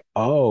like,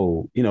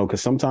 oh,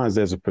 because sometimes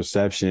there's a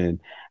perception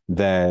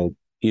that,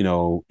 in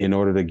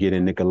order to get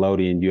in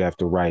Nickelodeon, you have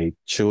to write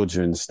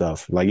children's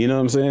stuff. Like, you know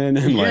what I'm saying?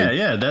 And Yeah, like,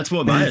 yeah, that's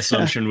what my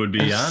assumption would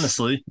be,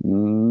 honestly.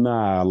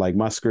 nah, like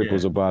my script Yeah.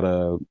 was about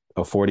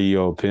a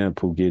 40-year-old pimp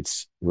who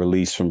gets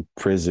released from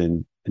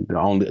prison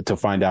only to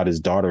find out his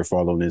daughter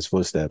following his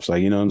footsteps.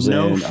 Like, you know what I'm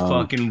No saying?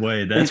 fucking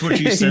way. That's what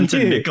you sent to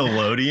Yeah.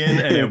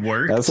 Nickelodeon and it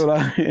That's worked? what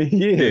I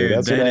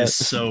yeah, Dude, that is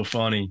so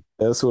funny.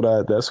 that's what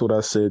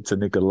I said to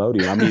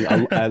Nickelodeon. I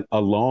mean,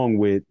 along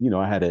with,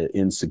 I had an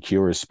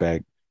Insecure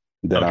spec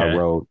that I Okay.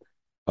 wrote.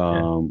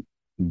 Yeah.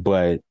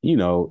 But,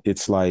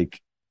 it's like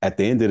at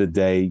the end of the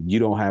day, you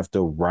don't have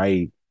to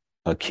write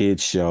a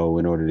kids show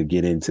in order to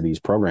get into these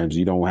programs.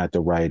 You don't have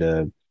to write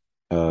a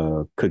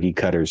cookie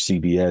cutter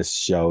CBS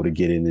show to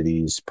get into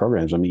these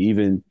programs. I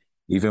mean,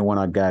 even when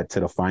I got to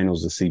the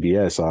finals of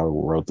CBS, I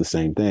wrote the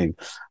same thing.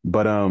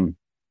 But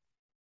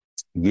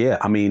yeah,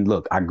 I mean,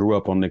 look, I grew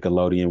up on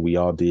Nickelodeon. We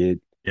all did.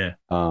 Yeah.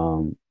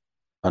 Um,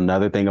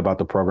 Another thing about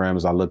the program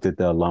is I looked at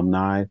the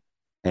alumni,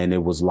 and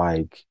it was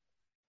like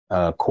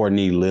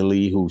Courtney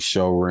Lilly, who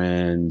show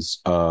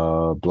runs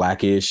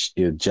Blackish,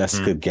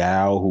 Jessica Mm,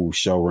 Gao, who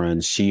show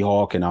runs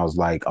She-Hulk, and I was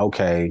like,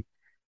 okay,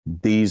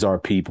 these are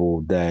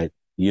people that,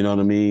 you know what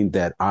I mean,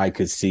 that I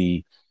could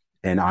see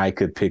and I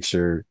could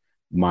picture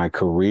my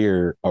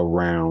career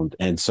around.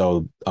 And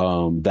so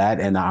that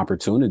and the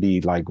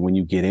opportunity, like when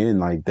you get in,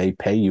 like they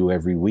pay you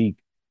every week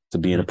to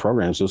be in a mhm,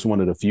 program. So it's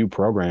one of the few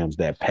programs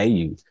that pay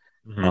you.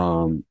 mhm.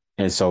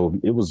 And so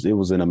it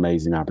was an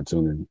amazing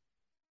opportunity.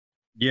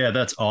 Yeah,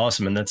 that's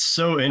awesome. And that's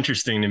so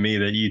interesting to me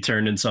that you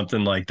turned in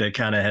something like that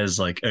kind of has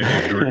like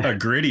a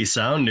gritty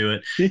sound to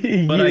it.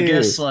 But I Yeah.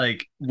 guess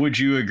like, would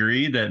you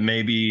agree that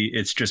maybe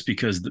it's just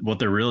because what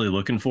they're really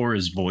looking for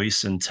is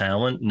voice and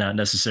talent, not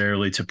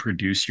necessarily to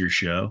produce your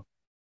show?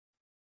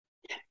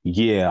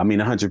 Yeah, I mean,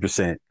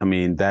 100%. I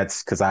mean,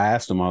 that's because I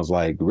asked them, I was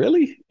like,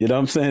 really? You know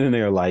what I'm saying? And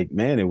they were like,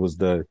 man, it was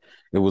the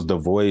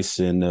voice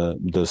and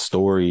the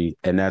story,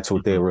 and that's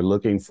what they Mhm, were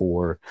looking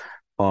for.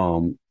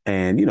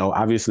 And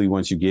obviously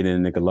once you get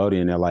in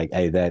Nickelodeon, they're like,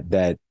 hey,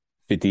 that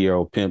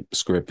 50-year-old pimp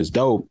script is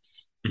dope,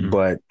 mhm.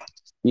 but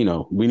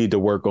we need to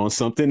work on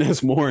something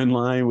that's more in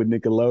line with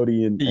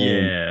Nickelodeon.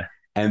 Yeah.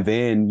 And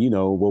then,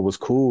 what was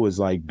cool is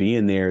like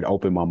being there, it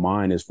opened my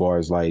mind as far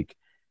as like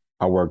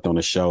I worked on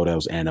a show that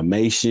was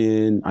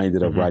animation. I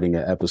ended up Mhm, writing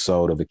an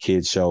episode of a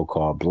kids show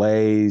called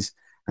Blaze.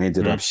 I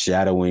ended up mhm.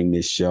 shadowing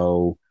this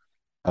show,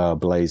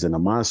 Blaze and the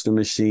Monster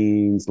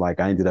Machines. Like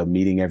I ended up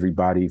meeting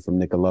everybody from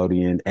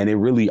Nickelodeon, and it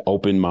really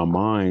opened my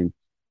mind.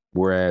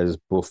 Whereas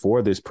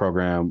before this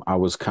program, I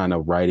was kind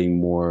of writing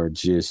more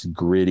just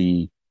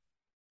gritty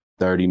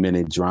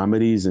 30-minute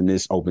dramedies, and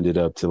this opened it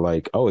up to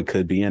like, oh, it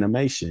could be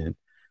animation.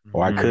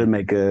 Or I could Mhm,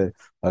 make a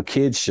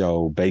kid's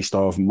show based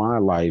off my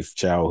life,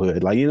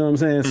 childhood. Like, you know what I'm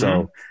saying? mhm,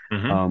 So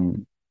mhm.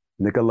 um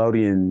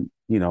Nickelodeon,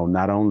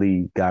 not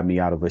only got me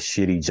out of a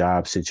shitty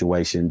job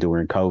situation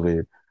during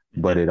COVID,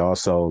 but Mhm. it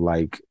also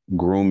like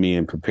groomed me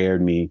and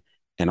prepared me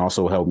and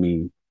also helped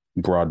me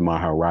broaden my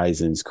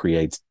horizons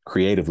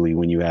creatively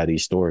when you add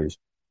these stories.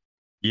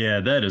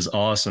 Yeah, that is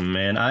awesome,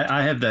 man.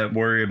 I have that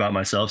worry about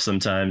myself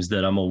sometimes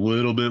that I'm a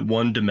little bit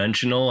one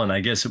dimensional. And I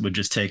guess it would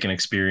just take an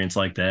experience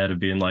like that of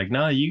being like,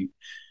 nah,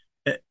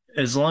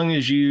 as long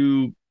as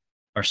you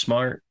are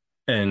smart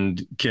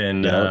and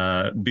can Yep.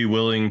 be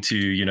willing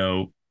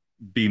to,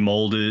 be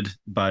molded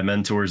by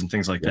mentors and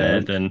things like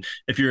that, Yep. then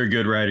if you're a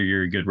good writer,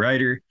 you're a good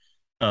writer.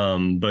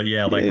 But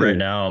yeah, like right Yeah.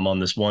 now I'm on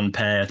this one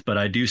path, but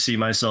I do see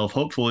myself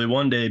hopefully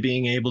one day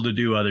being able to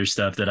do other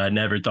stuff that I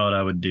never thought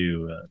I would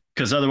do.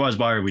 Because otherwise,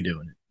 why are we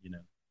doing it?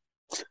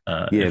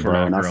 Yeah, If we're bro.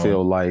 not And growing.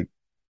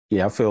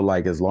 I feel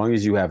like as long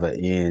as you have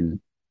an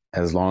end,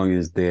 as long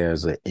as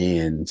there's an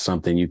end,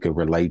 something you could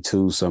relate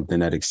to, something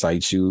that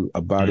excites you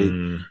about it,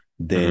 Mm,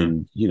 hmm.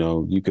 then,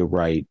 you could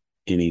write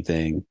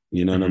anything.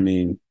 You know what I Hmm.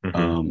 mean?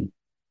 Hmm.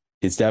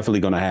 It's definitely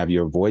going to have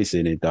your voice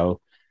in it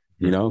though.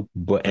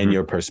 but and Mhm.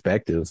 your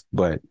perspective.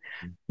 But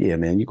yeah,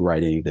 man, you can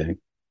write anything.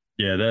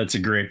 Yeah, that's a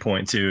great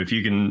point too. If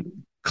you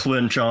can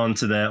clinch on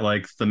to that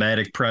like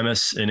thematic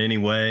premise in any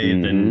way,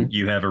 then Mm-hmm.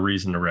 you have a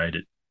reason to write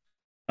it.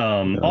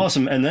 Yeah.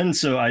 Awesome. And then,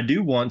 so I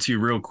do want to,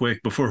 real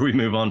quick, before we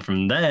move on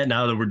from that,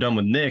 now that we're done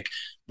with Nick,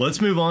 let's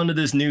move on to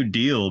this new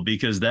deal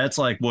because that's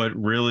like what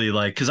really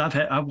like, because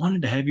I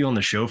wanted to have you on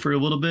the show for a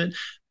little bit,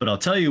 but I'll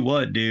tell you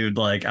what, dude,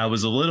 like I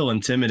was a little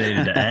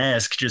intimidated to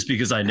ask just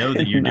because I know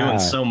that you're doing Nah.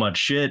 so much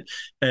shit.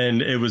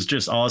 And it was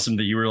just awesome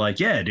that you were like,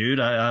 yeah, dude,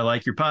 I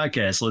like your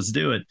podcast. Let's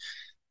do it.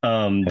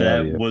 Hell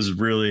That yeah. was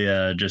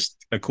really just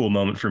a cool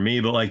moment for me.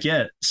 But like,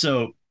 yeah,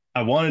 so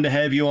I wanted to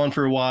have you on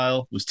for a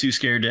while, was too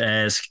scared to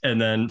ask, and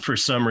then for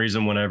some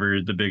reason, whenever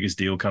the biggest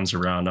deal comes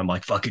around, I'm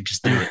like, fuck it,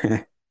 just do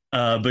it.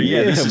 But yeah,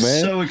 Yeah, this is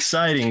man. so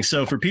exciting.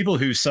 So for people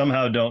who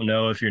somehow don't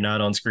know, if you're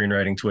not on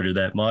screenwriting Twitter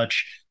that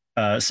much,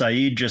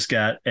 Saeed just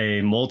got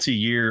a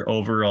multi-year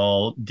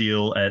overall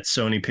deal at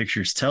Sony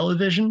Pictures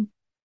Television.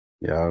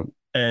 Yeah.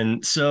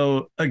 And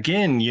so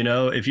again,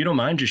 if you don't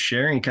mind just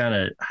sharing kind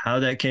of how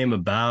that came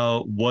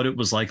about, what it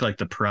was like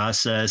the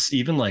process,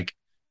 even like,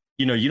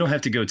 you don't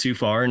have to go too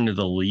far into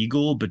the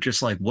legal, but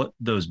just like what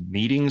those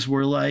meetings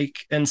were like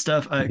and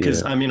stuff.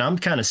 Because Yeah. I mean, I'm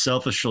kind of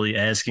selfishly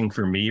asking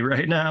for me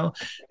right now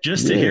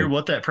just to Yeah. hear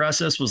what that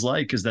process was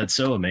like, because that's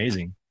so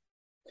amazing.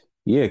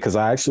 Yeah, because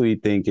I actually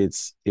think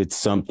it's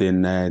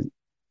something that,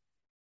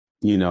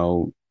 you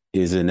know,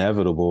 is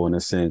inevitable in a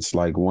sense.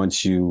 Like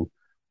once you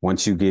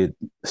get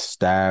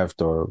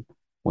staffed or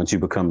once you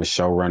become a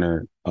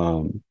showrunner,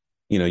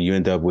 you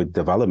end up with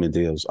development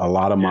deals. A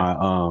lot of Yeah.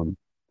 my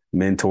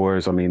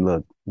mentors, I mean,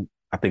 look,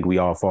 I think we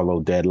all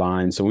follow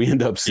deadlines. So we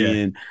end up Yeah.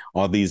 seeing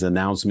all these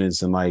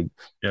announcements and like,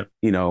 Yep.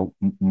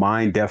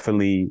 mine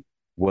definitely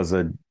was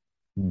a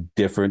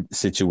different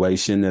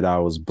situation that I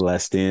was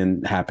blessed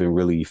in, happened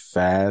really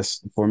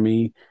fast for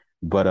me.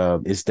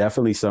 But it's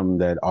definitely something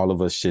that all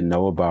of us should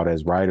know about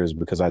as writers,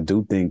 because I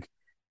do think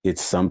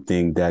it's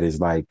something that is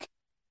like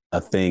a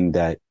thing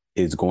that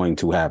is going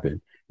to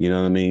happen. You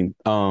know what I mean?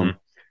 Mhm.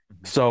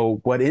 So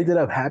what ended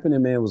up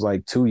happening, man, was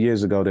like 2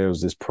 years ago, there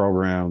was this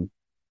program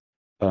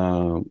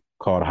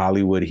called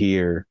Hollywood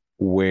Here,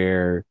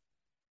 where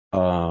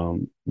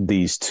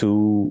these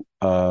two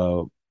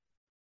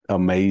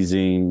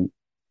amazing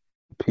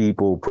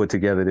people put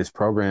together this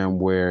program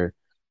where,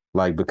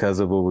 like, because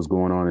of what was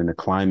going on in the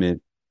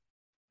climate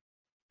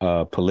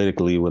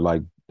politically with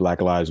like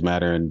Black Lives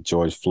Matter and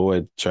George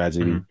Floyd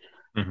tragedy,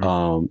 Mhm.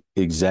 Mhm.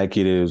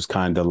 executives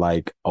kind of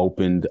like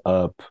opened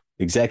up,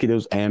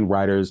 executives and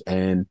writers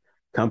and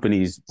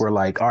companies were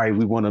like, all right,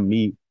 we want to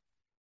meet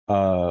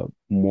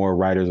more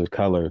writers of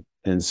color.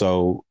 And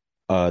so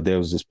there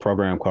was this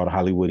program called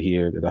Hollywood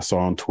Here that I saw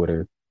on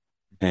Twitter.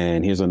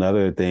 And here's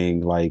another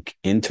thing, like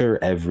enter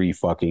every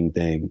fucking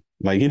thing.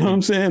 Like, you know what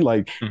I'm saying?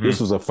 Like this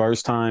Mhm. was a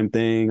first time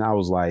thing. I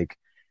was like,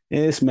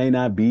 this may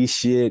not be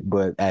shit,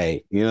 but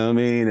hey, you know what I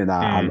mean? And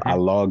I Mhm.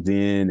 logged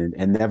in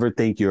and never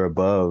think you're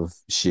above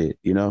shit,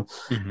 you know?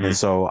 And Mhm.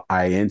 so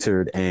I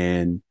entered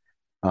and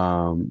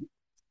um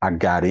I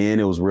got in.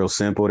 It was real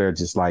simple. They're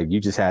just like, you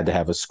just had to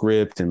have a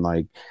script and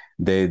like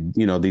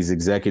these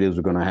executives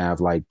were gonna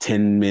have like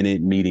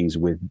 10-minute meetings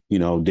with,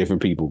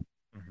 different people.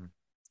 Mhm.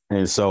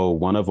 And so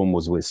one of them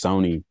was with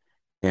Sony,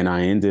 and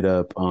I ended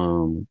up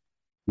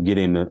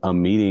getting a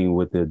meeting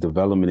with the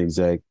development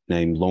exec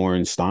named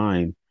Lauren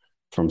Stein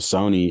from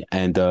Sony.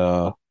 And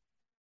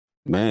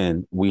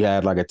man, we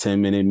had like a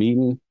 10-minute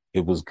meeting.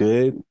 It was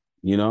good,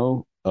 you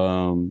know.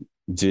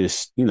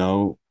 Just,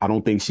 I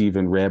don't think she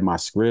even read my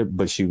script,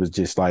 but she was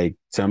just like,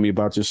 tell me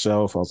about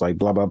yourself. I was like,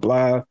 blah, blah,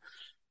 blah.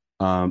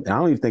 And I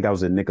don't even think I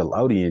was at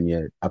Nickelodeon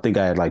yet. I think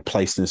I had like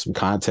placed in some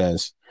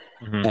contests.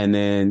 Mhm. And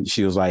then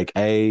she was like,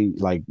 hey,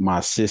 like my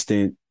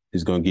assistant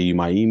is going to give you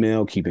my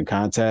email, keep in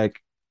contact.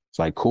 It's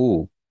like,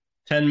 cool.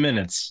 10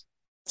 minutes.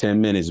 10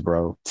 minutes,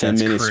 bro. 10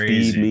 That's minute speed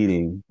crazy.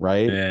 meeting,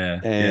 right? Yeah.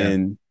 Yeah.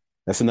 And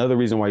that's another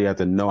reason why you have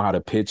to know how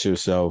to pitch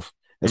yourself.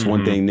 That's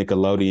one Mhm. thing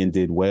Nickelodeon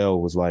did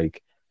well, was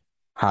like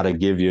how to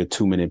give you a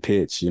 2 minute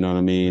pitch, you know what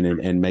I mean?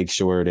 And make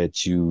sure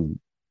that you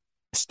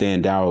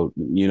stand out,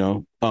 you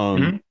know?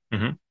 Mhm.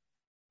 Mhm.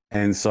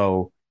 And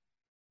so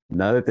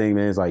another thing,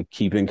 man, is like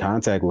keep in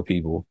contact with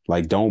people.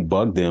 Like don't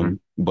bug Mhm. them,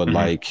 but Mhm.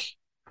 like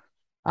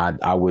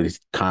I would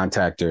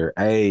contact her.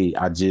 Hey,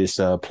 I just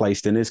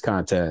placed in this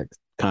contact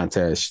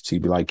contest.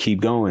 She'd be like, keep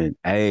going.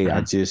 Hey,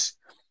 I Mhm. just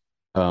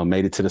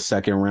made it to the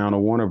second round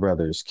of Warner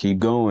Brothers. Keep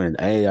going.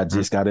 Hey, I Mhm.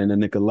 just got into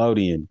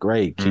Nickelodeon.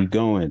 Great. Keep Mhm.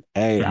 going.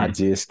 Hey, I Mhm.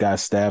 just got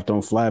staffed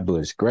on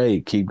Flatbush.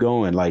 Great. Keep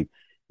going. Like,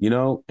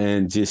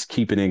 and just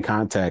keeping in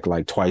contact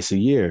like twice a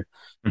year,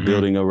 Mhm.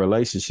 building a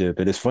relationship.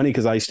 And it's funny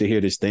because I used to hear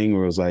this thing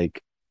where it was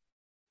like,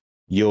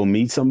 you'll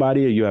meet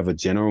somebody or you have a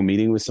general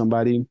meeting with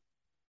somebody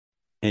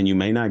and you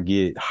may not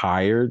get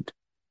hired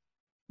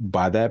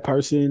by that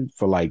person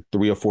for like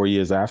 3 or 4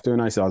 years after.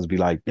 And I always be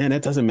like, man,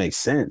 that doesn't make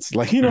sense.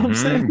 Like, you know what I'm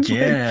saying? Mhm.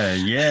 Yeah.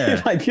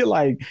 Yeah. Like you're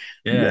like,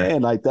 Yeah.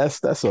 man, like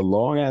that's a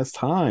long ass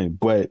time.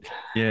 But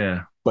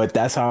Yeah.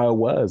 that's how it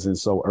was. And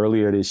so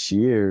earlier this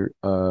year,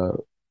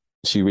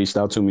 she reached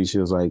out to me. She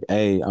was like,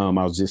 "Hey, I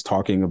was just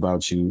talking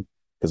about you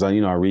because I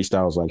reached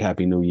out. I was like,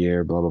 Happy New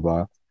Year, blah blah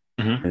blah."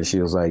 Mm-hmm. And she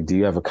was like, "Do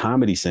you have a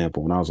comedy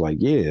sample?" And I was like,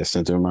 "Yeah." I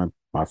sent her my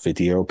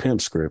 50-year-old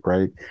pimp script,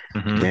 right?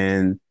 Mm-hmm.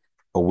 Then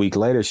a week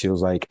later, she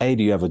was like, "Hey,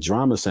 do you have a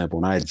drama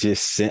sample?" And I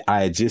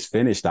had just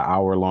finished the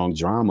hour-long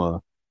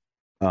drama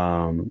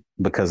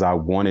because I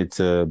wanted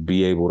to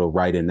be able to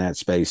write in that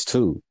space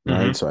too, Mm-hmm.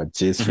 right? So I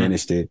just Mm-hmm.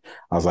 finished it.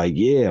 I was like,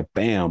 yeah,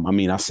 bam. I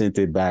mean, I sent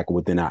it back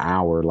within an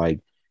hour. Like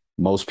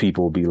most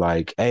people be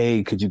like,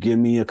 hey, could you give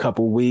me a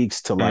couple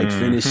weeks to like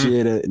finish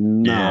Mm-hmm. it?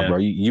 Nah, Yeah. bro,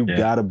 you Yeah.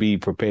 gotta be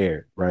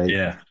prepared, right?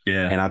 Yeah.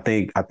 Yeah. And I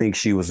think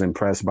she was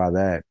impressed by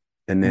that.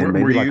 And then Were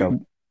maybe like a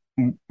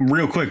you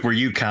real quick? Were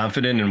you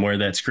confident in where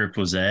that script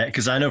was at?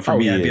 Because I know for oh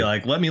me, I'd be yeah.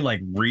 like, let me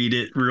like read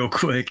it real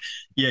quick.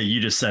 Yeah, you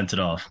just sent it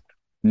off.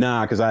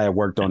 Nah, because I had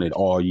worked on it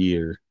all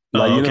year.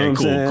 Like, Oh, you know what okay, I'm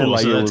cool, saying? cool.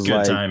 Like So it that's was good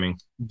like, timing.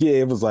 yeah,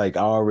 it was like I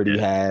already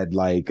Yeah. had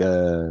like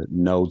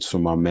notes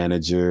from my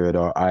manager.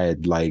 Or I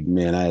had like,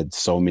 man, I had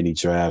so many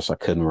drafts I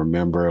couldn't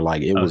remember.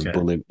 Like Okay,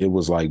 it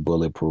was like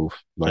bulletproof.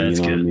 Like, you that's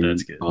know what I good.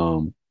 That's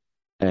mean?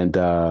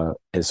 good.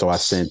 And so I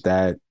sent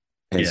that.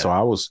 And so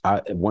Yeah.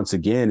 I once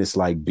again, it's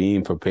like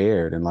being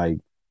prepared. And like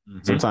Hmm.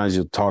 sometimes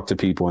you'll talk to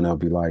people and they'll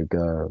be like,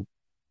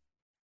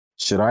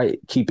 should I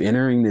keep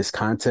entering this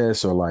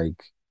contest or like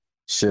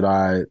should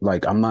I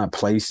like I'm not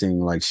placing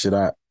like should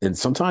I and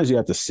sometimes you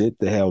have to sit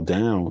the hell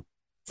down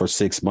for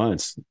 6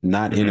 months,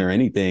 not Hmm. enter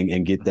anything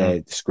and get Hmm.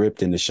 that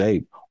script into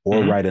shape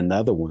or Hmm. write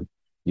another one.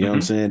 You know what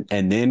I'm Hmm. saying?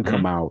 And then Hmm.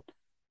 come out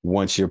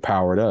once you're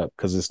powered up.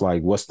 Cause it's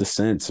like, what's the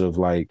sense of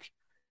like,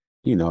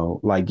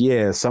 like,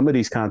 yeah, some of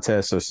these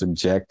contests are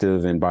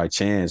subjective and by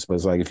chance, but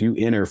it's like if you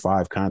enter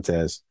 5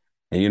 contests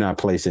and you're not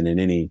placing in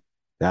any,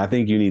 then I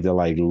think you need to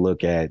like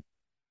look at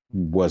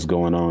what's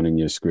going on in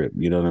your script.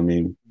 You know what I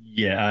mean?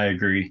 Yeah, I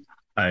agree.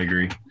 I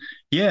agree.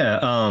 Yeah.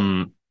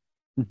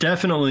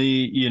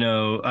 Definitely,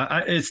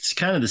 it's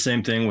kind of the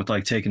same thing with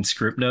like taking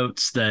script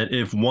notes that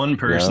if one Yeah.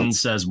 person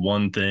says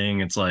one thing,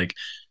 it's like,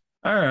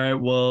 all right,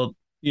 well,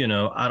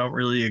 I don't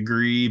really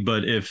agree,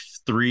 but if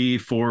three,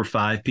 four,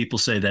 five people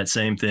say that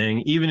same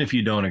thing, even if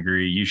you don't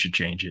agree, you should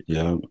change it.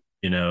 Yeah.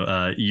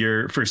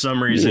 You're for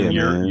some reason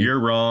Yeah, you're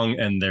man. wrong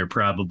and they're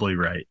probably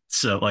right.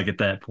 So like at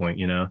that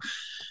point, A and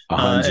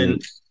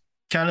hundred,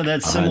 kind of that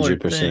a similar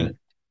hundred thing. percent.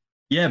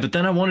 Yeah, but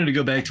then I wanted to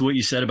go back to what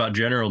you said about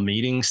general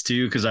meetings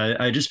too, because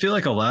I just feel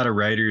like a lot of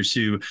writers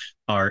who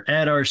are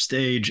at our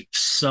stage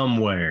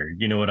somewhere,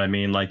 you know what I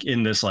mean? Like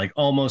in this like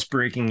almost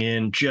breaking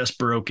in, just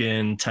broke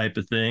in type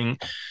of thing.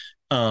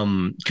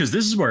 Because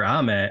this is where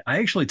I'm at. I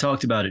actually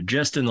talked about it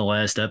just in the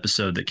last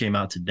episode that came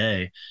out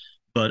today.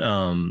 But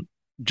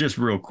just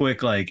real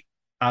quick, like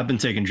I've been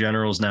taking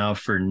generals now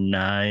for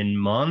 9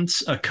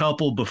 months, a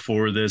couple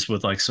before this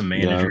with like some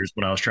Yeah. managers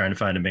when I was trying to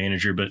find a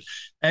manager, but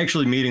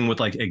actually meeting with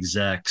like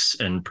execs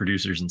and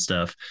producers and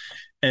stuff.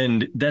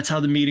 And that's how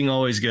the meeting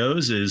always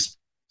goes is,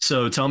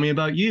 so tell me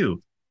about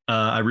you.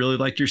 I really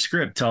liked your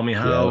script. Tell me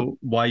Yeah.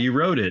 why you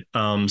wrote it.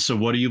 So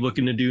what are you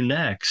looking to do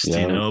next?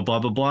 Yeah. Blah,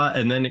 blah, blah.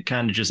 And then it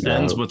kind of just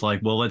ends Yeah. with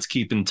like, well, let's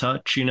keep in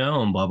touch,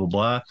 and blah, blah,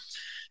 blah.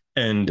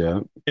 And Yeah.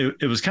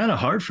 it was kind of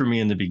hard for me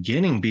in the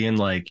beginning being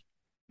like,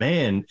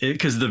 man,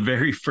 because the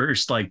very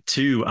first like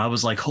two, I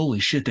was like, holy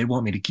shit, they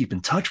want me to keep in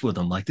touch with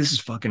them. Like, this is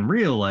fucking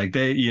real. Like,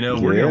 we're going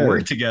to Yeah.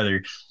 work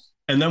together.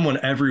 And then when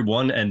every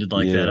one ended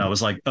like that, Yeah. I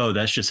was like, oh,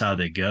 that's just how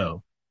they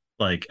go,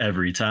 like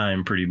every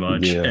time, pretty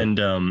much. Yeah.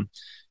 And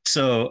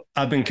so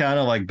I've been kind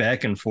of like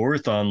back and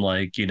forth on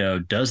like,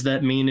 does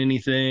that mean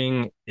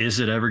anything? Is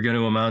it ever going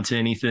to amount to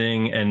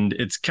anything? And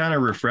it's kind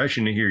of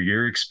refreshing to hear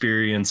your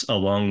experience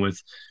along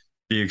with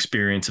the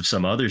experience of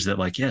some others that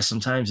like, yeah,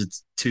 sometimes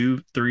it's 2,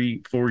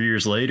 3, 4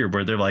 years later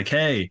where they're like,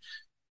 hey,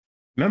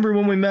 remember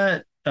when we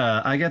met?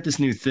 I got this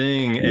new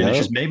thing, and it Yeah.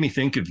 just made me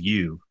think of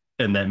you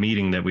and that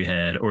meeting that we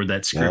had or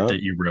that script Yeah.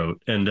 that you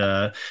wrote. And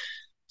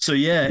so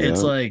yeah,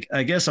 it's Yeah. like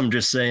I guess I'm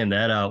just saying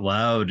that out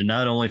loud,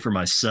 not only for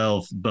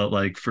myself, but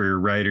like for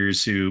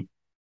writers who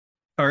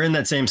are in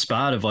that same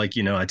spot of like,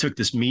 I took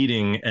this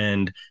meeting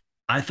and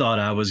I thought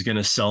I was going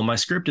to sell my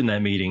script in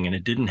that meeting and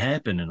it didn't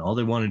happen. And all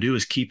they want to do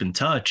is keep in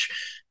touch,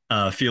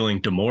 feeling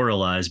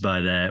demoralized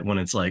by that when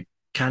it's like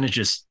kind of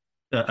just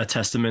a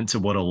testament to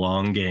what a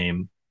long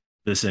game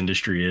this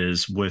industry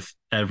is with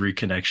every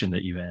connection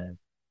that you have.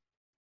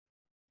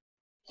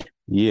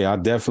 Yeah. I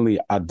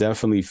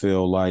definitely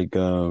feel like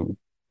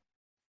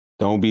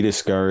don't be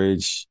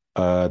discouraged.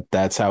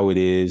 That's how it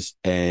is.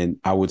 And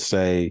I would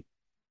say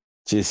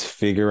just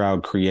figure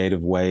out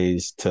creative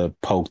ways to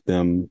poke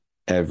them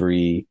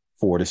every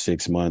 4 to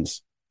 6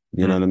 months.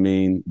 You know Mm-hmm. what I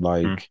mean?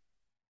 Like,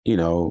 you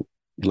know,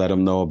 let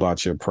them know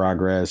about your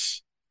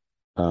progress.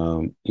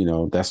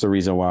 That's the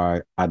reason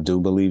why I do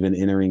believe in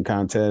entering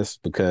contests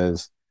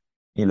because,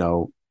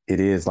 it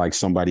is like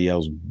somebody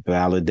else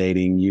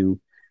validating you.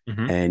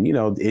 Mm-hmm.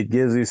 And, it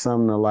gives you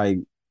something to like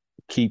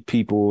keep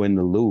people in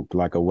the loop,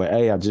 like a way,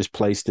 hey, I just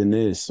placed in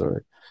this,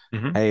 or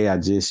Mm-hmm. hey, I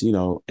just,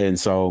 and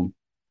so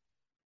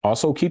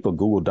also keep a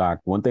Google Doc.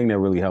 One thing that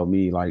really helped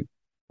me, like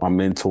my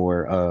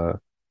mentor,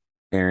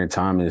 Aaron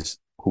Thomas,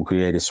 who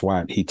created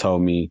SWAT, he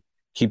told me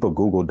keep a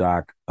Google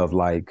Doc of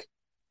like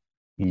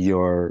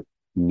your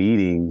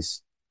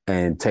meetings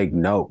and take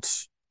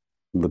notes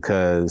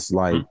because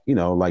like, you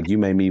know, like you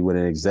may meet with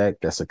an exec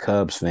that's a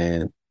Cubs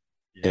fan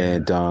Yeah.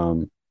 and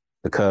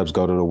the Cubs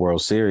go to the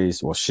World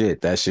Series. Well,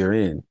 shit, that's your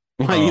in.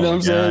 Like, you Oh know what my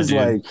I'm saying? God, It's dude.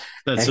 like,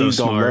 That's and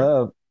so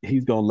smart.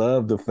 he's gonna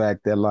love the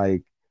fact that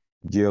like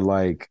you're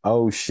like,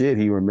 oh shit,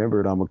 he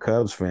remembered I'm a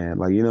Cubs fan.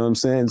 Like, you know what I'm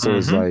saying? So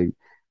it's Mm-hmm. like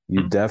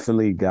you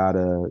definitely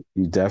gotta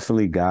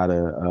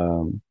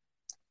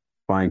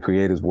find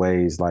creative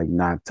ways like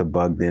not to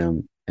bug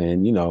them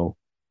and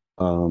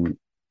um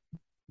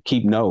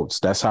keep notes.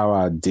 That's how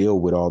I deal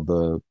with all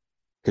the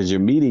because you're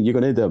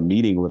gonna end up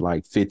meeting with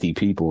like 50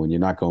 people and you're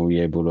not gonna be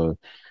able to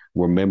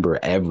remember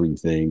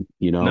everything,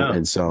 No,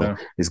 and so no.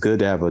 it's good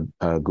to have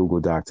a Google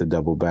Doc to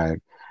double back.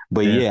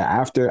 But Yeah. yeah,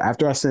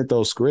 after I sent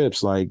those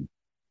scripts, like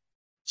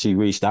she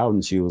reached out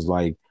and she was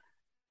like,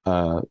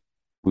 uh,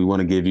 we want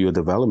to give you a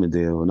development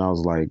deal. And I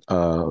was like,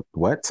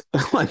 what?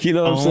 Like, you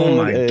know what I'm Oh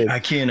saying? my, I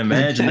can't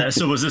imagine that.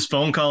 So was this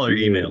phone call or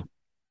Yeah, email?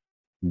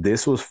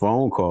 this was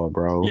phone call,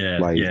 bro. Yeah,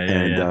 Like, yeah, yeah,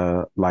 and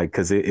yeah. like,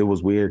 cause it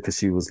was weird because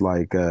she was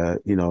like, it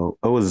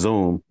was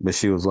Zoom, but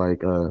she was like,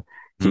 can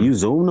Mm, you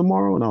Zoom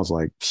tomorrow? And I was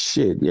like,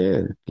 shit,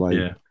 yeah. Like,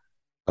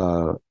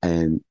 yeah.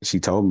 and she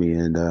told me,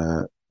 and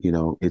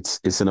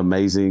it's an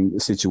amazing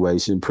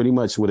situation. Pretty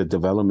much what a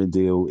development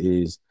deal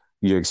is,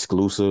 you're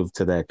exclusive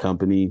to that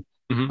company,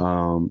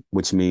 Hmm.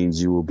 which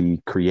means you will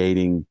be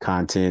creating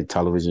content,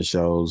 television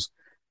shows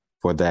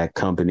for that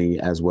company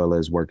as well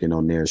as working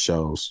on their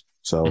shows.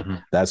 So Hmm.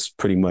 that's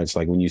pretty much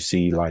like when you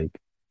see like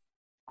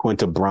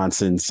Quinta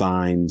Bronson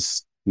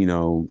signs,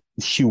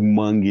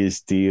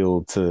 humongous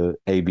deal to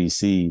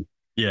ABC.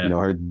 Yeah,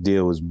 Her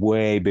deal is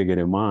way bigger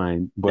than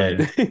mine, but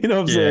yeah, you know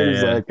what I'm saying? yeah,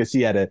 It's yeah, like because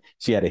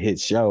she had a hit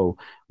show,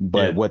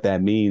 but yeah. what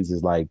that means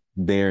is like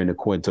they're in the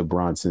Quinta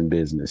Bronson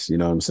business. You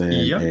know what I'm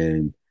saying?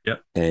 Yep,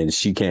 yep. And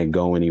she can't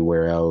go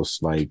anywhere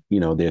else. Like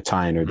they're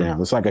tying her Hmm.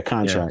 down. It's like a Yeah.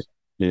 contract.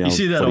 You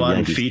see that For a the lot in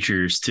Yankees.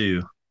 features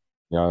too.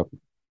 Yep,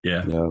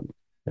 Yeah. yep,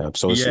 yep.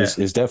 So it's Yeah. it's,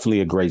 it's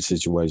definitely a great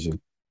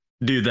situation.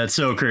 Dude, that's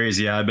so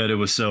crazy. I bet it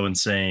was so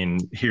insane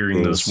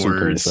hearing It was those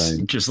super words.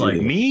 insane. Just like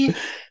Yeah, me?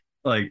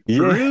 Like for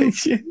yeah, real?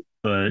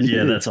 But yeah,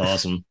 yeah. that's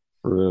awesome.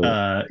 For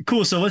real.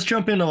 Cool. So let's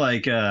jump into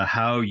like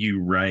how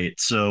you write.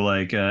 So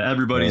like Uh,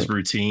 everybody's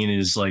routine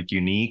is like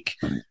unique.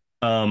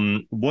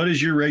 What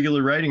is your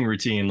regular writing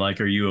routine?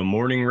 Like, are you a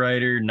morning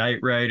writer, night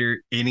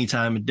writer, any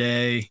time of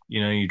day?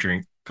 You know, you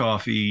drink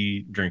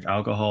coffee, drink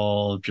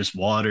alcohol, just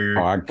oh, water.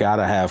 I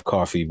gotta have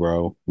coffee,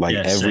 bro. Like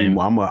Yeah, same.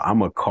 I'm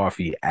a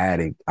coffee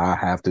addict. I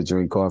have to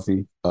drink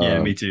coffee.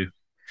 Yeah, me too.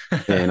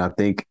 And I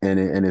think, and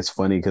it's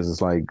funny because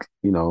it's like,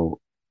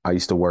 I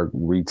used to work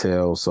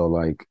retail, so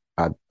like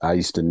I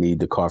used to need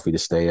the coffee to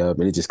stay up,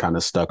 and it just kind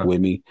of stuck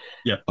with me.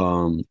 Yeah.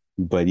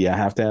 But yeah, I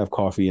have to have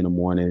coffee in the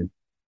morning.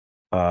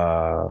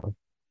 Uh,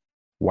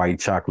 White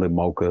chocolate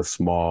mocha,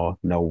 small,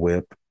 no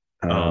whip.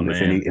 Oh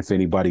man. If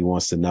anybody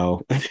wants to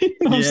know, you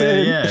know what I'm Yeah,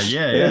 saying? yeah,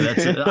 yeah, yeah.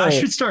 That's it. I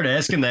should start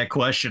asking that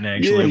question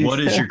actually. Yeah, What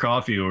is your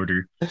coffee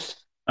order? yeah,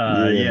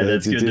 Yeah, man.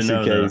 that's good to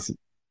know though. Just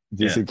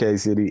Yeah. in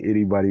case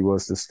anybody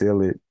wants to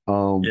steal it.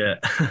 Yeah.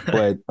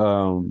 But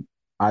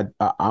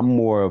I'm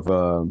more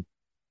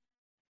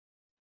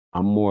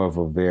of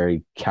a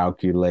very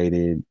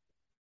calculated.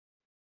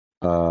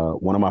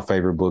 One of my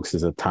favorite books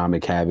is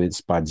Atomic Habits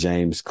by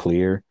James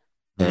Clear,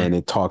 Mhm. and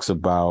it talks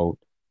about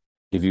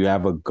if you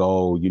have a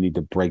goal, you need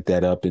to break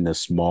that up into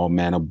small,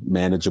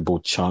 manageable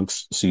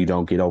chunks so you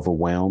don't get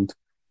overwhelmed.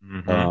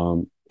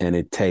 Mhm. And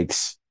I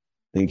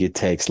think it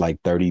takes like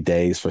 30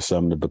 days for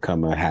something to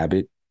become a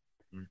habit.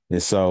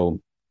 And so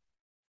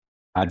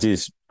I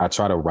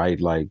try to write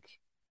like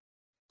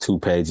 2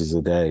 pages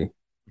a day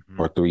Mhm.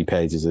 or 3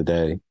 pages a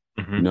day.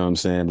 You Mhm. know what I'm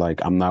saying?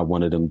 Like, I'm not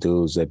one of them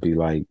dudes that be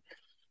like,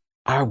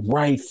 I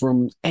write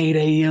from 8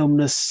 a.m.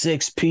 to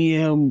 6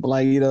 p.m.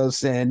 Like, you know what I'm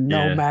saying?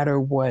 No Yeah. matter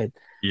what.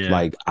 Yeah.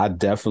 Like, I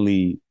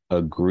definitely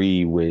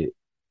agree with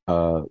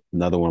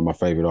another one of my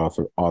favorite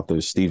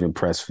authors, Stephen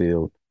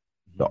Pressfield,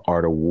 The Mhm.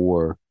 Art of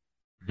War.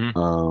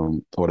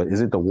 Mhm.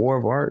 Is it The War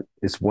of Art?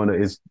 It's one of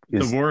The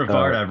it's War of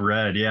Art I've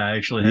read. Yeah, I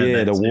actually had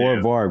yeah, that The War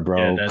of too. Art, Yeah,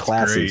 bro. that's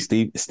Classic.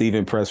 great.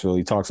 Stephen Pressfield.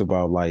 He talks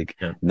about like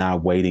Yeah.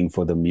 not waiting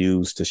for the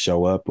muse to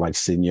show up, like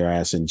sitting your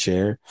ass in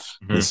chair.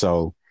 And Mhm.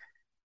 so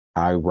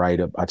I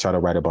try to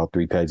write about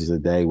 3 pages a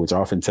day, which I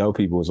often tell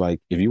people is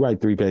like, if you write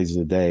 3 pages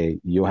a day,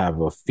 you'll have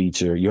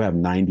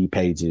 90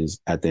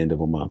 pages at the end of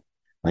a month.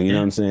 Like, you know what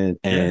Yeah. I'm saying?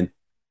 Yeah. And,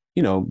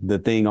 the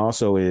thing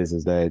also is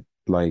that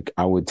like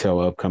I would tell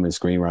upcoming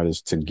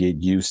screenwriters to get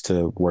used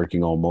to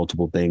working on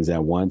multiple things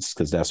at once,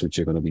 because that's what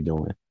you're going to be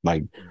doing.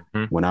 Like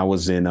Mhm. when I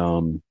was in,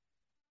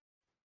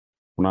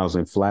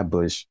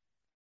 Flatbush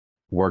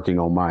working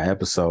on my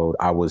episode,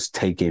 I was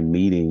taking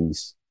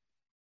meetings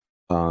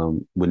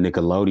with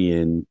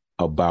Nickelodeon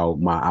about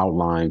my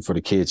outline for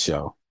the kids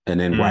show. And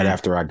then right Mm.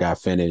 after I got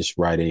finished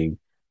writing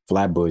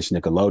Flatbush,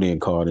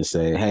 Nickelodeon called and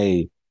said,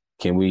 "Hey,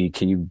 can we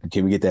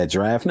get that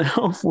draft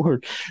now for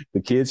the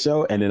kids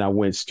show?" And then I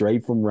went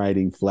straight from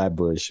writing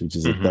Flatbush, which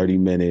is a Mhm.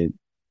 30-minute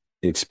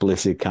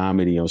explicit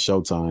comedy on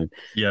Showtime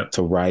Yep.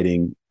 to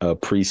writing a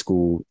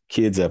preschool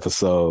kids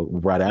episode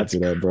right after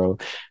that, bro.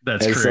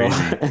 That's And so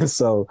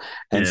crazy.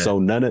 and so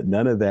none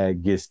of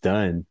that gets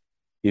done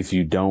if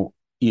you don't,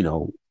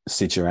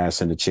 sit your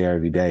ass in the chair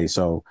every day.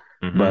 So,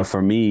 Hmm. but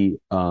for me,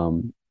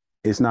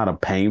 it's not a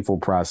painful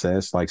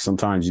process. Like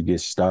sometimes you get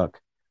stuck,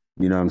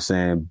 you know what I'm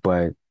saying?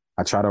 But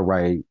I try to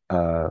write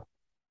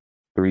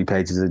 3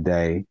 pages a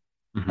day.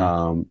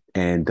 Hmm.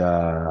 And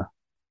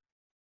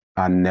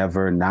I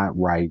never not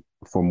write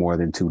for more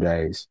than 2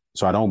 days.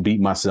 So I don't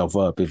beat myself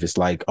up if it's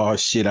like, oh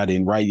shit, I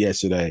didn't write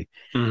yesterday,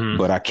 Hmm.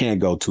 but I can't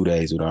go 2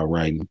 days without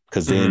writing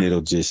because then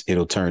Hmm.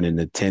 it'll turn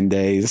into 10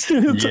 days.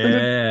 It'll turn into-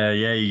 Yeah,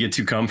 yeah, you get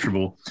too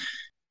comfortable.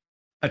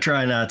 I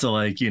try not to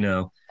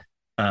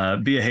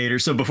be a hater.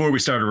 So before we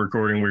started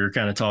recording, we were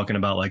kind of talking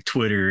about like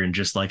Twitter and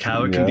just like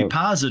how it can be Yep.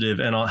 positive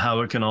and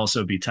how it can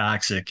also be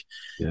toxic.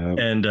 Yep.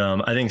 And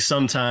I think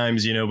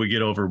sometimes, we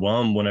get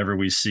overwhelmed whenever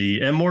we see,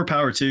 and more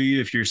power to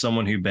you if you're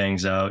someone who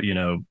bangs out,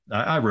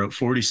 I wrote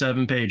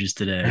 47 pages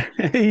today.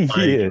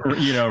 Like,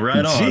 Yeah.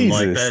 right on.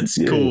 Like, Jesus. that's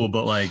Yeah. cool.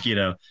 But like,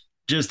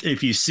 just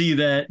if you see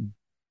that,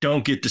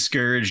 don't get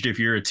discouraged if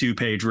you're a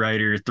 2-page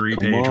writer, three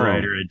Come page on.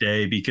 writer a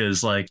day,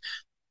 because like,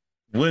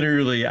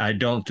 literally, I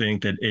don't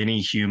think that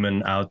any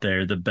human out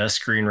there, the best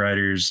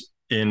screenwriters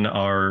in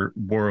our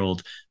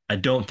world, I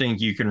don't think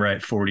you can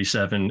write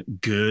 47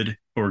 good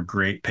or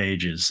great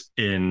pages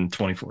in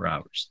 24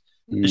 hours.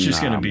 It's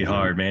just going to Nah, be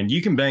hard, man. man.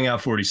 You can bang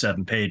out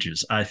 47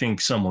 pages. I think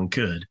someone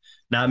could.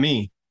 Not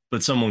me,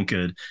 but someone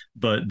could.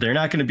 But they're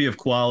not going to be of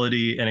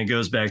quality. And it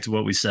goes back to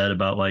what we said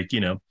about like,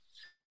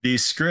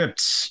 these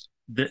scripts,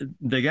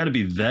 they got to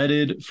be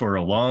vetted for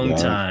a long Yeah.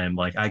 time.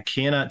 Like, I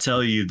cannot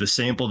tell you the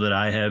sample that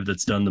I have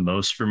that's done the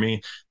most for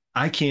me.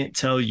 I can't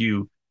tell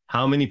you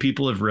how many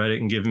people have read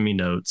it and given me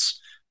notes,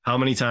 how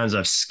many times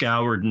I've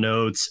scoured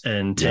notes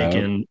and Yeah.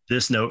 taken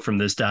this note from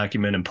this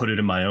document and put it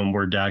in my own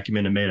Word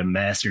document and made a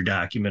master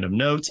document of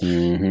notes,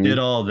 did Hmm.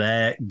 all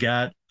that,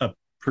 got a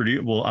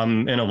well,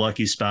 I'm in a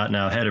lucky spot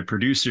now, had a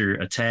producer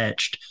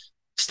attached,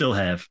 still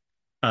have,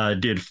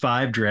 did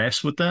 5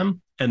 drafts with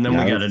them. And then we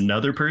Yeah. got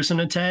another person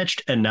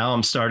attached. And now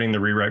I'm starting the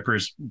rewrite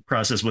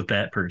process with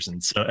that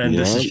person. So, and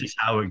this is Yeah. just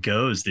how it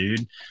goes,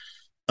 dude.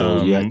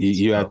 So yeah,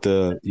 you have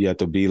So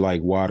to be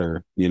like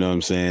water, you know what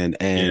I'm saying?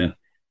 yeah.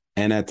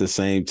 And at the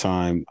same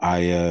time,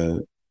 I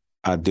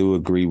do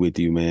agree with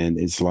you, man.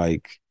 It's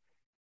like,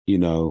 you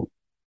know,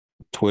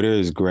 Twitter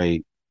is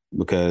great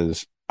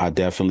because I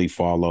definitely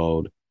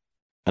followed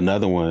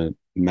another one,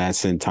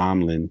 Mattson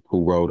Tomlin,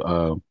 who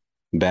wrote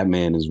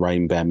Batman is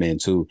writing Batman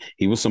 2.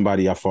 He was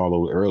somebody I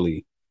followed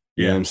early.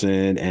 You know what Yeah. I'm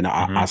saying? And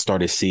I Hmm.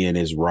 started seeing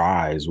his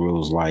rise where it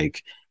was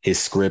like his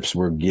scripts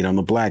were get on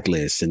the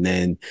blacklist. And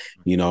then,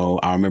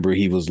 I remember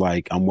he was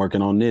like, I'm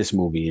working on this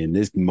movie and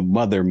this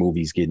mother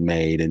movie's getting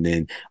made. And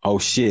then, oh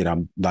shit,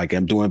 I'm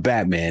doing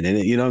Batman. And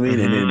you know what I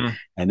mean? Hmm.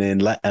 And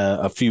then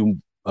a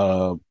few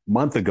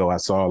month ago, I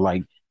saw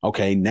like,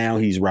 okay, now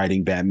he's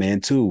writing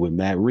Batman 2 with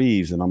Matt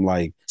Reeves. And I'm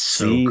like,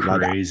 So see,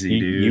 like crazy, you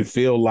dude.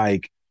 feel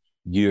like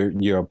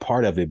you're a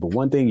part of it. But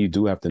one thing you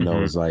do have to know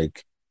Hmm. is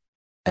like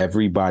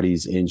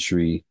everybody's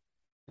entry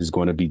is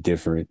going to be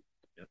different,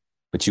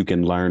 but you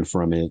can learn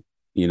from it,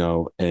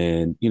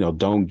 and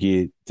don't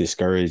get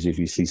discouraged if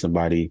you see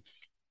somebody,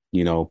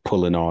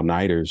 pulling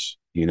all-nighters,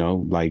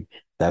 like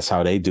that's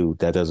how they do.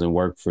 That doesn't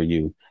work for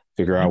you.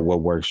 Figure out Hmm.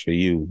 what works for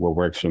you. What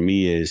works for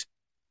me is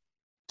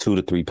 2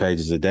 to 3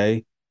 pages a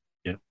day.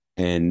 Yeah.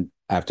 And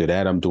after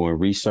that, I'm doing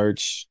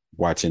research,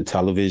 watching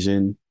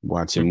television,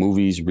 watching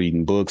movies,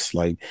 reading books,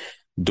 like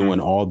Hmm. doing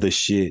all the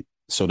shit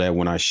so that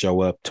when I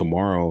show up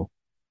tomorrow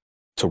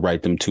to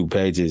write them 2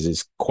 pages,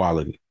 it's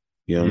quality.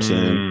 You know what I'm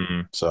saying?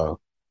 Mm. So,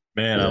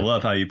 Man, I yeah,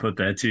 love how you put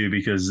that too,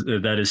 because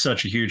that is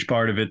such a huge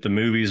part of it. The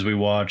movies we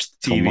watch,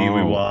 the come TV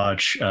we on.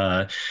 watch,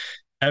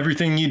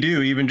 everything you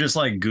do, even just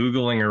like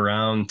Googling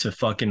around to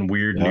fucking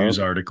weird news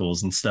Yep.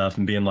 articles and stuff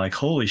and being like,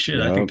 holy shit,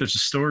 I think Yep. there's a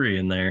story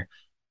in there.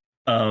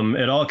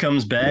 It all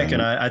comes back.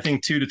 And Yep. I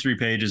think 2 to 3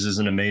 pages is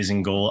an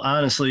amazing goal.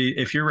 Honestly,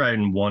 if you're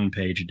writing 1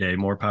 page a day,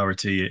 more power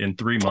to you. In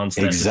 3 months,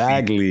 that's a feat. So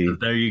Exactly.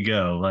 there you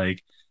go.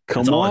 Like,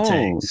 that's Come all it on.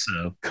 takes.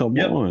 So, Come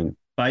yep, on.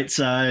 bite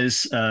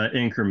size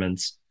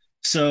increments.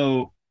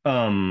 So,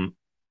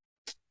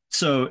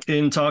 so,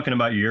 in talking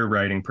about your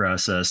writing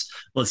process,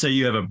 let's say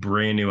you have a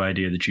brand new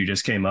idea that you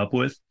just came up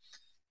with.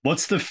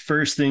 What's the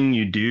first thing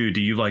you do?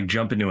 Do you like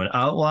jump into an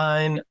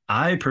outline?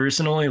 I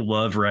personally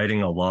love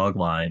writing a log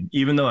line,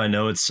 even though I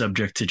know it's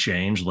subject to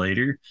change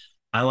later.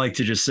 I like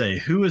to just say,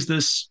 who is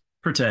this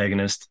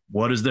protagonist?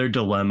 What is their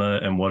dilemma?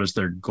 And what is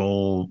their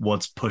goal?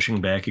 What's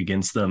pushing back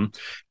against them?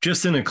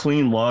 Just in a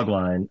clean log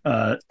line.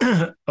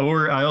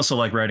 Or I also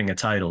like writing a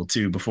title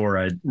too before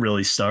I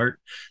really start.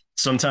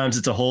 Sometimes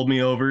it's a hold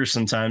me over,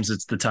 sometimes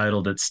it's the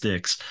title that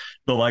sticks.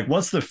 But like,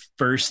 what's the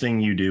first thing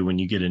you do when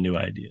you get a new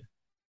idea?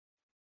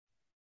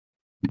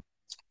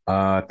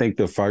 I think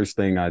the first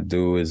thing I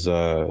do is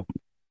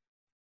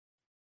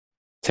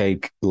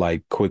take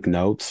like quick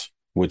notes,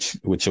 which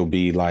will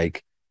be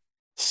like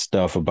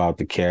stuff about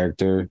the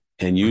character.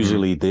 And Mm-hmm.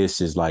 usually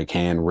this is like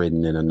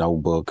handwritten in a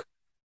notebook.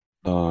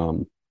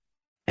 Um,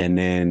 and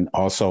then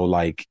also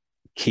like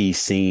key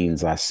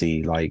scenes I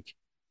see, like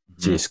Mhm.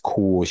 just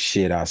cool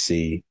shit I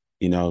see,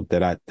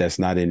 that's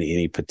not in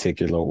any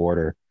particular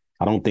order.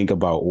 I don't think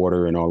about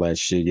order and all that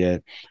shit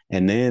yet.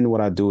 And then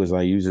what I do is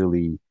I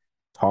usually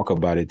talk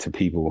about it to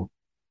people,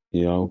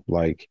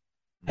 like,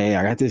 hey,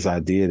 I got this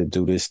idea to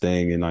do this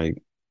thing, and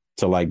like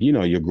to like,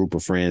 your group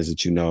of friends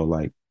that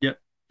like, Yep.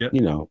 Yep.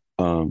 you know,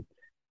 um,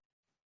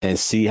 and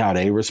see how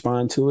they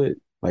respond to it.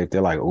 Like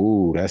they're like,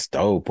 "Ooh, that's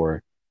dope,"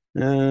 or I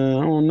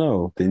don't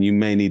know. Then you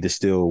may need to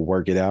still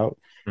work it out,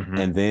 Hmm.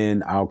 and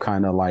then I'll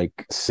kind of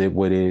like sit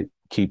with it,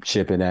 keep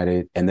chipping at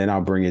it, and then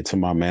I'll bring it to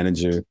my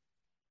manager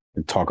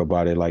and talk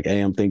about it. Like,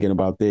 "Hey, I'm thinking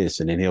about this,"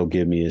 and then he'll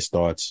give me his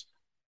thoughts.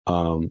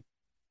 Um,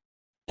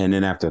 and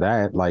then after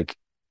that, like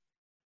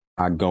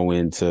I go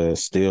into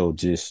still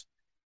just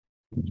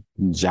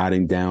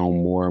jotting down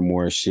more and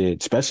more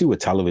shit, especially with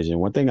television.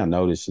 One thing I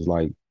noticed is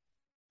like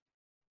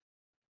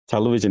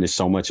television is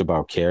so much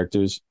about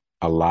characters,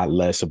 a lot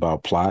less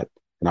about plot.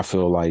 And I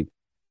feel like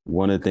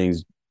one of the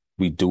things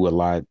we do a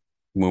lot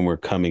when we're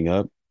coming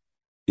up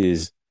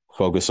is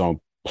focus on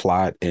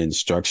plot and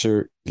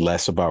structure,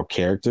 less about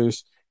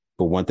characters.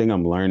 But one thing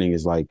I'm learning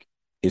is like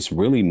it's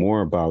really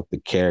more about the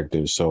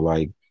characters. So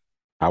like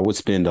I would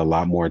spend a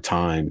lot more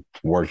time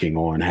working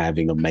on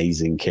having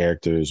amazing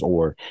characters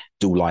or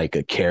do like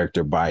a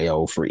character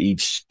bio for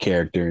each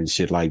character and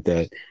shit like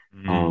that.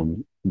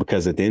 Mm.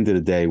 Because at the end of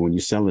the day, when you're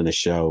selling a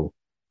show,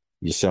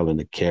 you're selling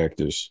the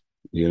characters.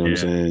 You know what I'm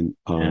Yeah. saying?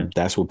 Yeah.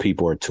 That's what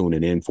people are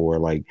tuning in for.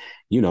 Like,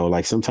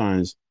 like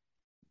sometimes,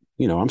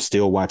 I'm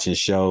still watching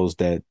shows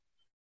that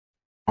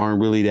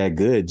aren't really that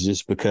good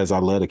just because I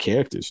love the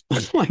characters.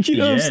 Like, you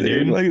know what I'm Yeah,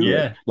 saying? dude.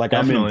 Yeah, Like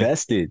I'm definitely.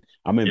 invested.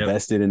 I'm Yep.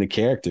 invested in the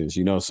characters,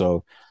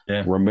 so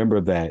Yeah.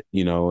 remember that,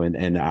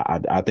 and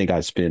I think I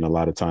spend a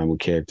lot of time with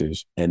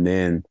characters and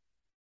then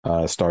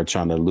start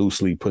trying to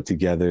loosely put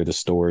together the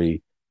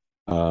story.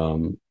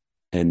 Um,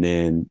 and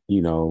then,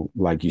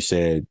 like you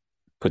said,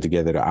 put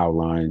together the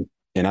outline.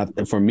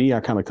 And for me,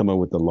 I kind of come up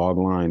with the log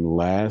line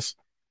last.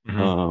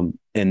 Hmm.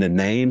 And the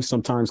name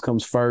sometimes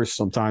comes first,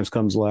 sometimes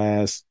comes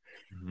last.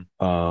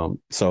 Hmm.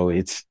 So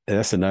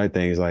that's another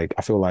thing is like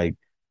I feel like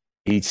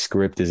each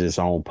script is its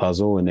own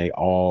puzzle and they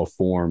all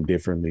form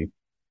differently.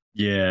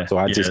 Yeah. So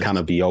I just Yeah. kind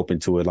of be open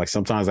to it. Like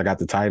sometimes I got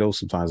the title,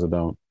 sometimes I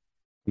don't.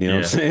 You know what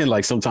I'm Yeah. saying?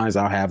 Like sometimes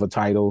I'll have a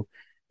title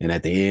and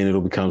at the end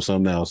it'll become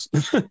something else.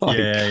 Like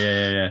Yeah, yeah,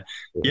 yeah, yeah.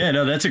 Yeah,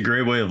 no, that's a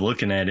great way of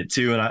looking at it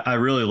too. And I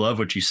really love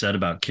what you said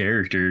about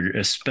character,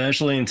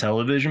 especially in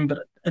television, but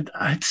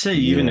I'd say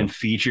even yeah, in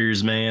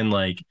features, man,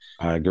 like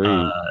I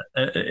agree.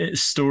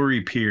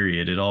 story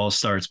period. It all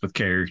starts with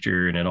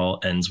character and it all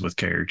ends with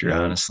character, Yeah.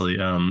 honestly.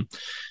 I'm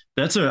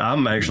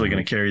actually Yeah.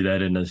 going to carry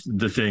that into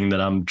the thing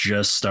that I'm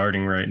just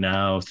starting right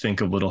now.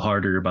 Think a little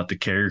harder about the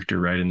character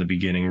right in the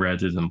beginning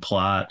rather than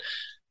plot.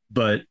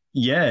 But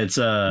yeah, it's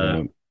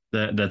Yeah.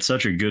 that's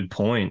such a good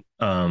point.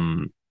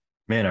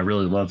 Man, I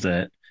really love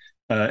that.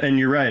 And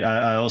you're right.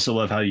 I also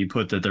love how you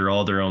put that they're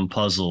all their own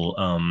puzzle.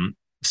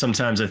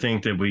 Sometimes I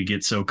think that we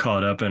get so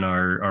caught up in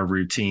our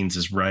routines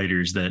as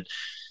writers that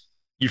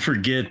you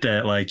forget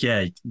that, like,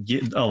 yeah,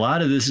 a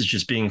lot of this is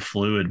just being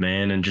fluid,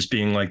 man, and just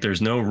being like,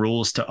 there's no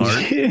rules to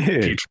art. If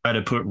Yeah. you try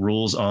to put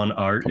rules on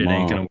art, Come it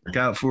ain't on. gonna work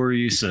out for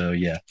you. So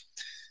yeah.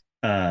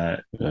 Uh,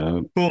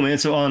 Yeah. Cool, man.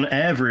 So on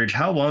average,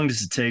 how long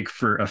does it take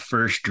for a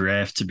first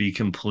draft to be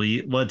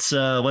complete? Let's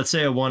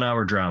say a 1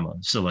 hour drama.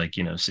 So like,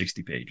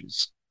 60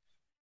 pages.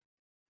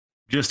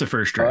 Just a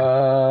first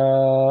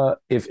draft.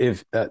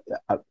 If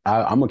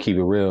I'm gonna keep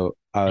it real.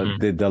 Hmm.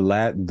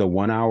 The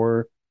 1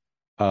 hour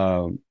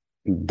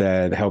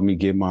that helped me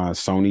get my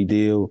Sony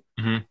deal.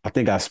 Hmm. I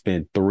think I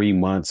spent 3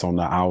 months on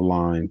the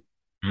outline,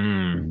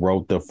 Hmm.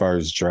 wrote the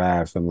first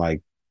draft in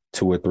like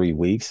 2 or 3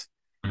 weeks.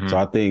 So Hmm.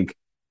 I think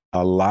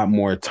a lot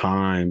more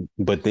time.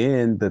 But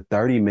then the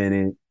 30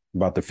 minute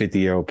about the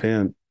 50-year-old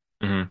pimp,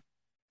 Hmm.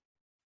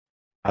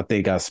 I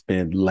think I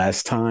spent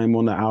less time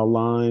on the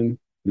outline,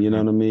 you know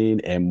Hmm. what I mean?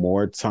 And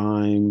more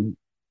time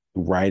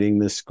writing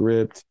the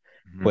script.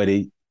 Hmm. But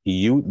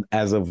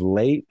as of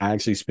late, I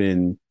actually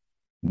spend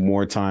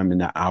more time in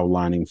the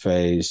outlining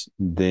phase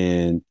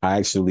than I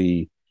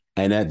actually,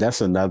 and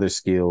that's another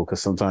skill because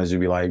sometimes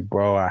you'll be like,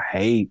 bro, I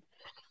hate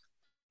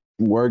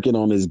working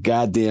on this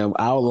goddamn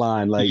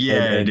outline. Like,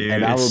 Yeah, and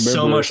dude. I It's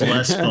so remember, much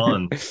less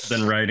fun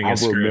than writing a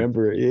script.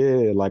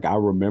 yeah, like I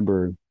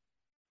remember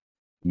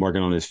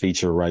working on this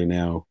feature right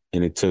now,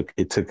 and it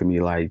took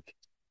me like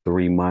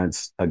 3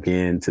 months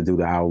again to do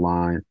the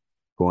outline,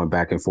 going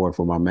back and forth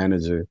with my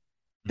manager,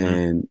 Hmm.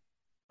 and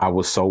I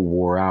was so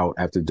wore out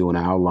after doing the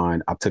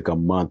outline. I took a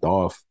month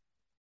off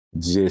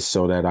just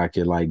so that I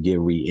could like get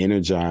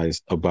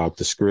re-energized about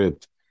the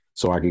script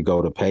so I could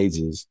go to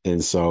pages.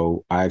 And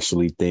so I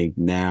actually think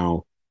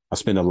now I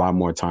spend a lot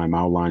more time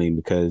outlining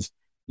because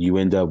you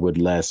end up with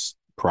less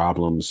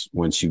problems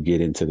once you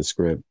get into the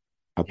script.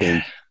 I Yeah.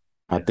 think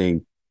I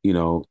think,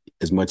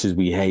 as much as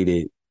we hate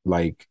it,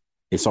 like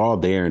it's all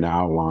there in the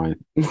outline.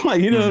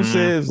 Like, you know what I'm Hmm.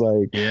 saying? It's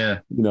like, Yeah.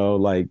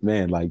 like,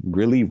 man, like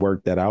really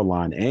work that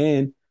outline.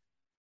 And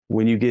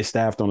when you get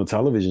staffed on a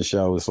television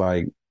show, it's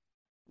like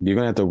you're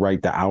gonna have to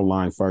write the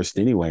outline first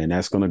anyway, and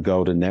that's gonna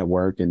go to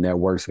network, and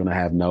network's gonna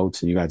have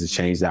notes, and you got to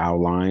change the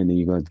outline, and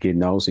you're gonna get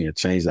notes, and you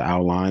change the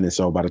outline, and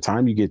so by the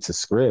time you get to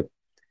script,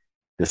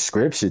 the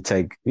script should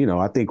take,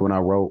 I think when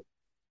I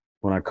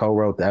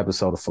co-wrote the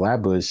episode of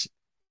FLATBUSH,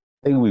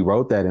 I think we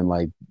wrote that in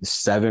like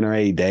 7 or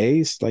 8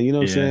 days, like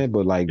what I'm saying,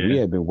 but like we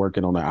had been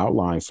working on the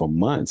outline for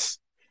months,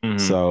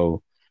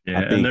 so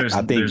I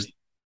think.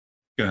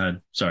 Go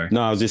ahead. Sorry.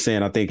 No, I was just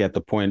saying, I think at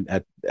the point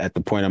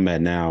I'm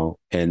at now,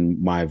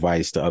 and my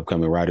advice to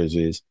upcoming writers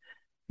is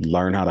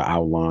learn how to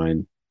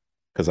outline,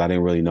 because I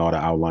didn't really know how to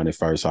outline at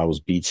first. I was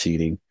beat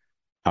sheeting.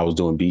 I was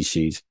doing beat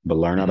sheets, but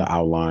learn how to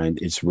outline.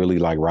 It's really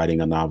like writing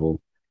a novel,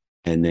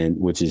 and then,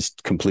 which is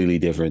completely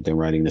different than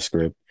writing the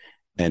script.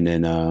 And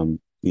then,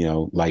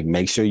 like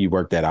make sure you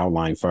work that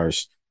outline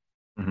first.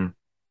 Mm-hmm.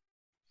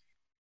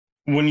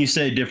 When you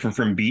say different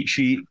from beat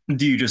sheet,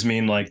 do you just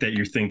mean like that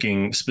you're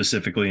thinking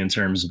specifically in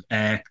terms of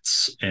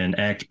acts and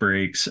act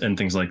breaks and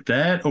things like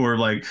that? Or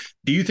like,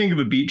 do you think of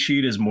a beat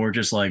sheet as more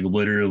just like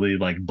literally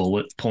like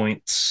bullet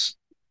points?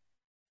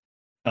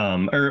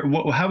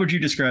 How would you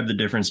describe the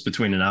difference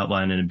between an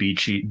outline and a beat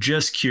sheet?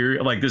 Just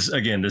curious, like this,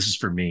 again, this is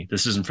for me.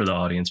 This isn't for the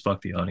audience.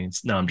 Fuck the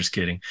audience. No, I'm just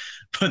kidding.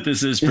 But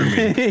this is for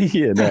me.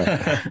 Yeah,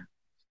 no.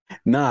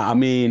 Nah, I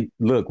mean,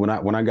 look, when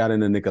I got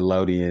into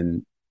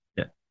Nickelodeon,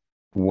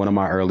 one of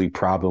my early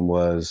problem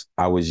was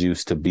I was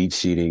used to beat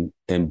sheeting,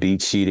 and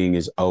beat sheeting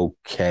is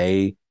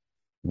okay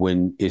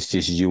when it's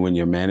just you and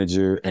your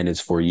manager and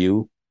it's for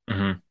you.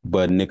 Mm-hmm.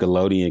 But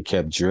Nickelodeon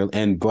kept drilling.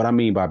 And what I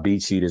mean by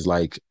beat sheet is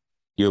like,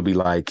 you'll be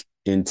like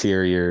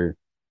interior,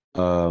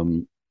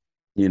 apartment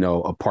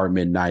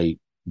night,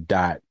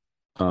 dot.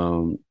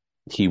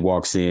 He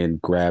walks in,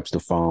 grabs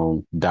the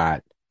phone,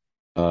 dot.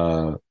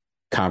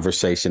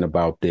 Conversation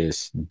about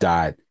this,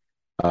 dot.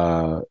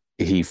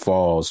 He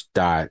falls,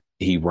 dot.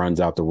 He runs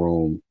out the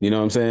room. You know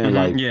what I'm saying?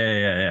 Mm-hmm.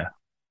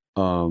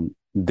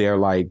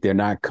 Like, they're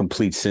not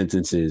complete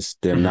sentences.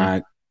 They're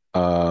not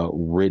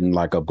written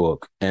like a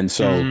book. And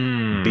so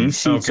beat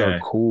sheets are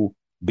cool.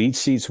 Beat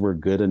sheets were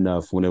good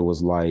enough when it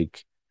was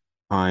like,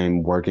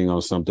 I'm working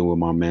on something with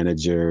my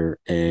manager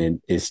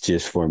and it's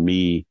just for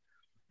me.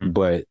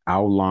 But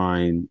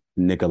outline,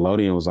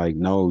 Nickelodeon was like,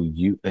 no,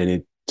 and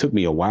it took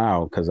me a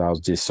while because I was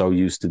just so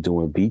used to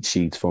doing beat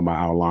sheets for my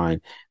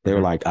outline. They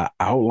were like, an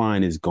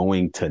outline is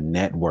going to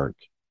network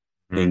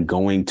and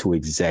going to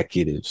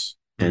executives.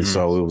 And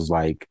so it was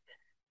like,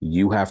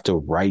 you have to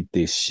write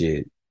this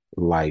shit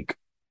like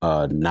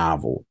a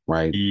novel,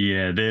 right?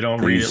 Yeah, they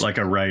don't read it like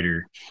a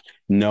writer.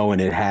 No, and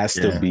it has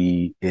to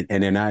be,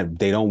 and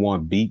they don't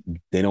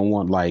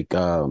want like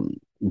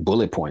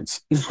bullet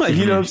points. Like,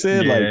 you know what I'm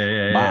saying?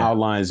 My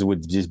outlines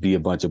would just be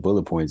a bunch of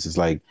bullet points. It's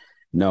like,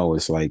 no,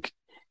 it's like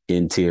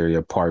interior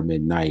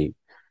apartment night.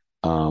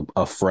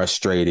 A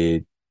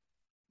frustrated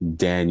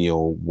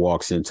Daniel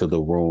walks into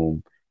the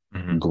room,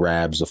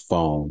 grabs a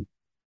phone.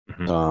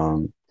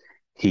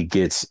 He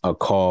gets a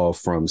call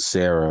from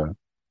Sarah.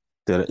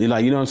 You know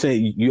what I'm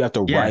saying? You have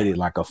to write it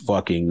like a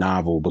fucking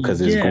novel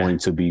because it's going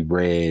to be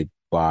read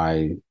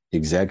by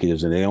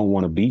executives and they don't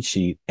want a beat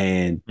sheet.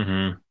 And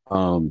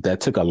that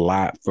took a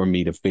lot for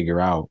me to figure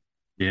out.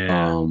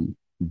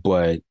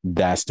 But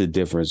that's the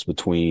difference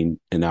between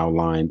an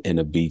outline and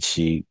a beat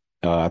sheet.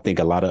 I think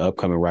a lot of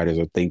upcoming writers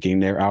are thinking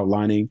they're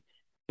outlining,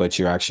 but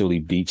you're actually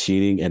beat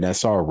sheeting, and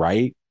that's all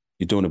right.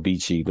 You're doing a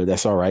beat sheet, but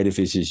that's all right if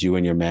it's just you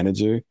and your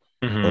manager.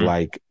 But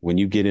like when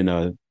you get in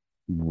a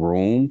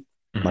room,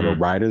 like a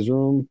writer's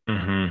room,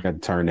 you got to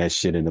turn that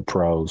shit into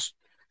prose,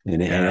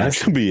 and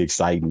that's gonna be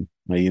exciting.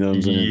 Like, you know what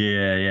I'm saying?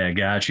 Yeah,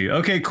 got you.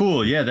 Okay,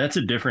 cool. Yeah, that's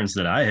a difference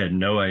that I had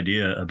no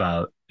idea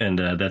about, and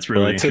that's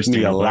really interesting. It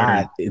took me a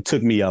lot. It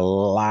took me a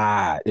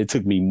lot. It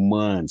took me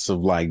months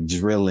of like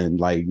drilling.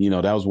 Like,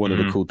 that was one of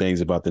the cool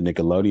things about the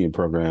Nickelodeon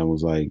program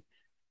was like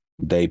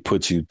they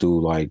put you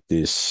through like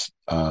this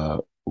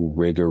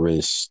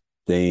rigorous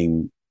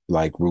thing,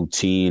 like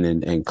routine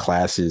and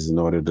classes in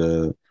order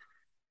to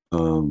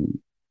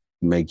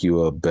make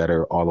you a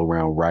better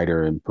all-around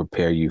writer and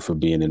prepare you for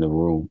being in the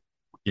room.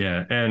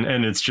 Yeah,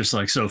 and it's just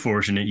like so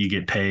fortunate you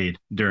get paid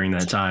during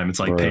that time. It's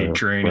like paid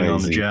training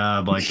on the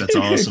job. Like, that's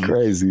awesome.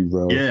 Crazy,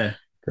 bro. Yeah.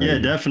 Crazy. Yeah,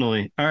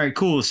 definitely. All right,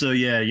 cool. So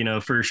yeah,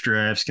 first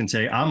drafts can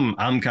take.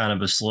 I'm kind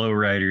of a slow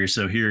writer,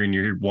 so hearing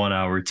your 1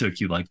 hour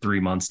took you like 3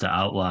 months to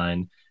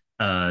outline,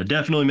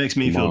 definitely makes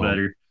me feel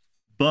better.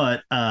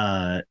 But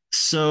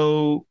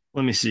so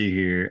let me see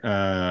here.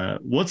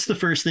 What's the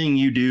first thing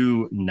you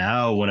do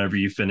now whenever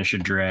you finish a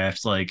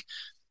draft? Like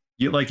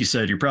you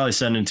said, you're probably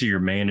sending to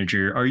your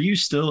manager. Are you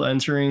still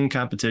entering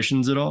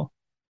competitions at all?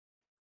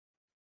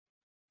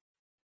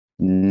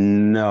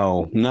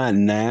 No, not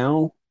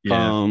now.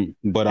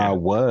 But I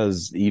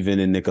was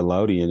even in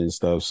Nickelodeon and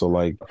stuff. So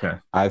like,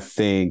 I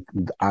think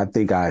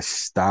I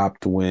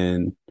stopped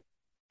when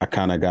I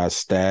kind of got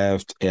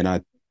staffed, and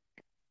I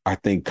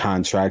think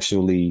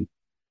contractually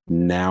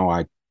now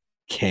I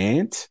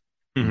can't.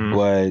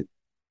 But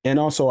and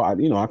also I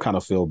kind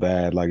of feel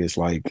bad. Like, it's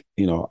like,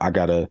 I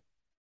gotta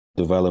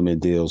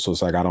development deal. So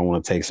it's like I don't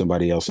want to take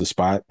somebody else's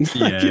spot.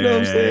 Yeah, You know what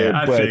I'm saying?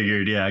 I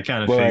figured. Yeah, I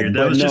kind of figured. That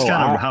But was just no,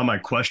 kind of how my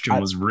question I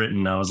was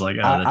written. I was like,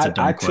 oh, that's a I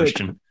dumb took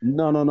question.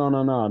 no.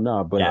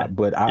 Yeah,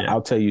 yeah.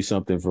 I'll tell you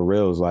something for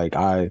real. Is like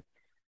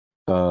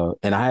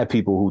and I had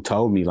people who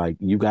told me like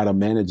you got a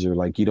manager,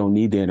 like you don't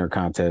need to enter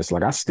contests.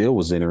 Like I still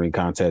was entering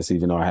contests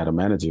even though I had a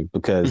manager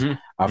because Hmm.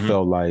 I Hmm.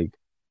 felt like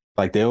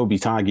there would be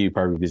time. I'll give you a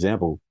perfect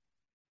example.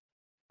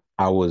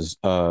 I was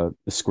the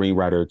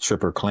screenwriter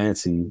Tripper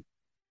Clancy,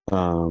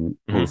 who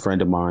a Hmm.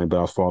 friend of mine, but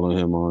I was following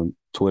him on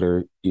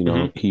Twitter. You Hmm.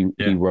 know, he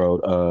Yeah.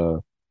 wrote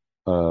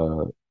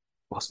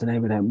what's the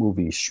name of that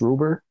movie?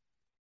 Schruber?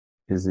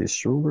 Is it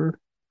Schruber?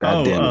 God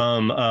Oh, damn it.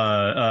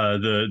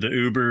 the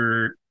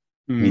Uber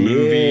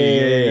movie.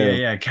 Yeah, yeah, Yeah.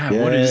 yeah.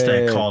 God, what is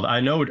that Yeah. called? I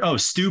know it. Oh,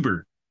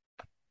 Stuber, right?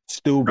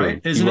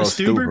 Stuber. He Isn't it wrote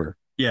Stuber? Stuber.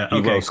 Yeah. He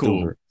Okay. wrote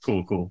Cool. Stuber.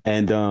 Cool. Cool.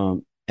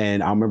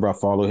 And I remember I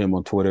followed him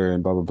on Twitter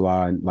and blah blah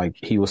blah. And like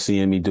he was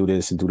seeing me do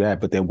this and do that.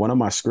 But then one of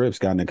my scripts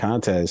got in the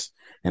contest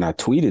and I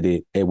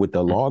tweeted it with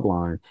the log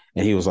line.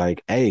 And he was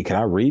like, hey, can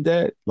I read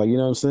that? Like, you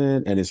know what I'm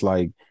saying? And it's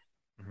like,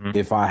 Mm-hmm.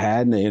 if I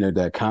hadn't entered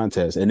that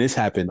contest, and this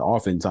happened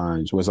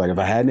oftentimes, was like if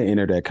I hadn't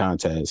entered that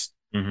contest,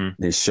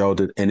 Mm-hmm. it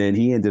showed it, and then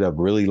he ended up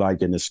really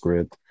liking the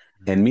script.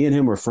 And me and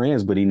him were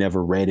friends, but he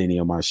never read any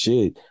of my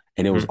shit.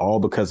 And it was Mm-hmm. all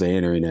because of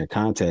entering that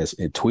contest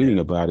and Yeah. tweeting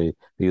about it.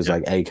 He was Yeah.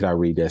 like, hey, can I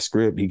read that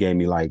script? He gave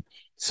me like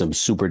some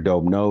super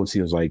dope notes.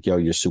 He was like, yo,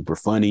 you're super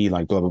funny,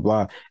 like blah, blah,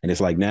 blah. And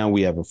it's like now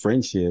we have a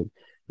friendship,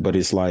 but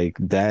it's like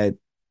that.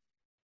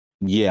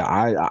 Yeah,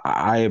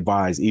 I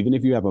advise, even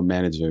if you have a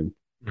manager,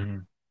 Mm-hmm.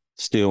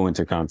 still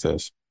enter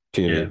contests, Yeah.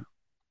 period.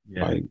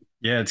 Yeah. Like,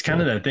 Yeah, it's kind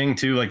yeah, of that thing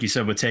too, like you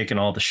said, with taking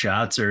all the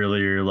shots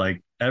earlier.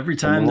 Like every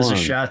come time there's a on.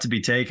 shot to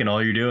be taken,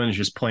 all you're doing is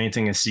just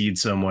planting a seed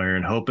somewhere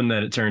and hoping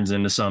that it turns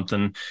into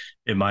something.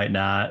 It might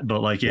not,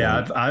 but like,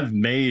 yeah, Yeah, I've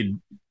made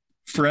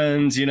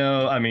friends.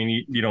 I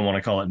mean, you don't want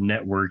to call it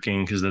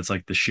networking because that's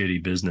like the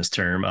shitty business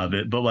term of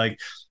it, but like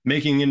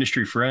making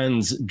industry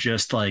friends,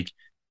 just like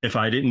if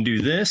I didn't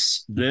do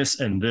this, this,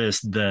 and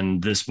this,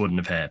 then this wouldn't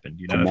have happened.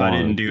 come If I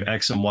didn't on. do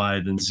X and Y,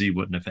 then Z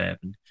wouldn't have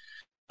happened.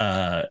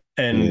 Yeah,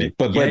 And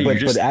yeah, you're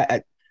just yeah.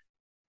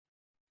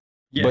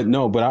 but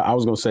no, but I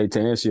was gonna say to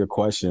answer your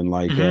question,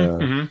 like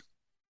Hmm. Hmm.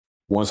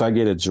 once I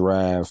get a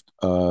draft,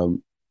 I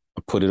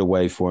put it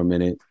away for a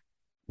minute,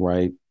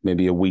 right?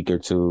 Maybe a week or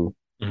two,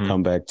 Hmm.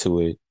 come back to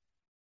it,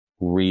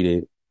 read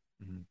it,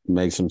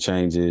 make some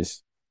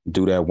changes,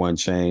 do that one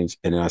change,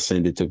 and then I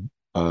send it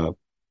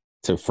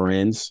to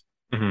friends.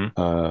 Hmm.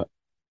 Uh,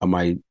 I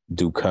might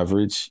do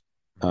coverage,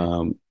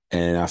 and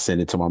I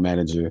send it to my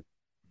manager.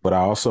 But I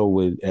also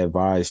would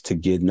advise to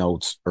get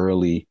notes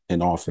early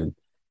and often.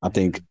 I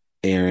think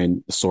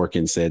Aaron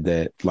Sorkin said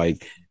that,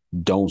 like,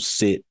 don't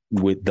sit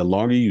with the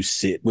longer you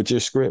sit with your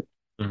script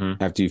Hmm.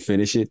 after you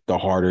finish it, the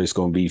harder it's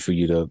going to be for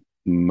you to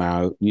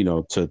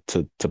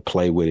to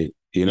play with it.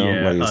 You know,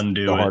 Yeah, like it's the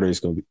undo it. harder it's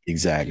going to be.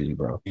 Exactly,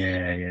 bro.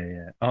 Yeah, yeah,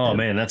 yeah. Oh Yeah.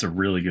 man, that's a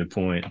really good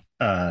point.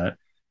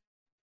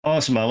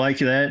 Awesome. I like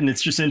that. And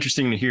it's just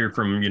interesting to hear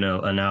from,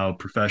 a now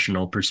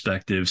professional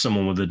perspective,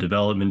 someone with a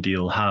development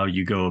deal, how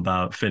you go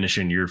about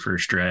finishing your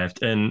first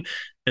draft. And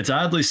it's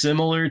oddly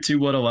similar to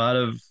what a lot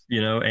of,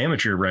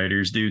 amateur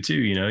writers do too.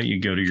 You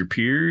go to your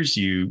peers,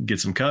 you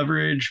get some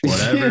coverage,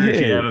 whatever. If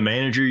you Yeah. have a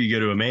manager, you go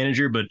to a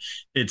manager, but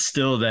it's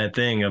still that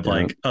thing of Yeah.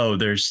 like, oh,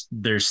 there's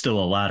still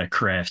a lot of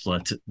craft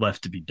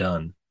left to be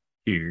done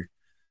here.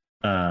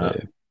 Uh,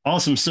 Yeah.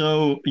 awesome.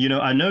 So,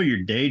 I know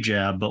your day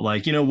job, but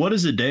like, what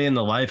is a day in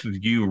the life of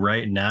you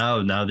right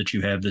now that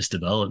you have this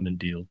development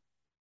deal?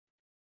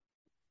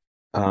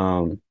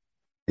 Um,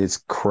 it's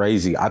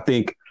crazy. I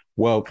think.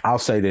 Well, I'll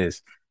say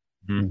this: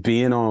 Mm-hmm.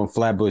 being on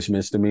FLATBUSH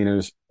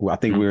misdemeanors, I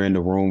think we Mm-hmm. were in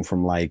the room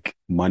from like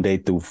Monday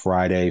through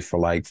Friday for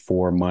like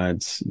 4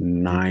 months,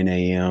 9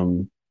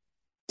 a.m.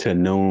 to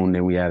noon.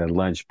 Then we had a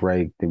lunch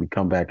break. Then we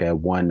come back at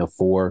 1 to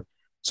 4.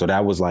 So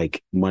that was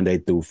like Monday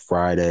through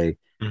Friday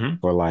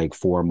Mm-hmm. for like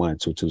 4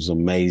 months, which was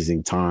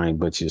amazing time,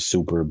 but you're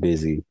super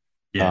busy.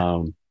 Yeah.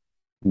 Um,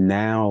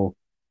 Now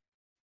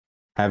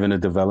having a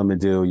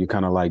development deal, you're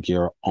kind of like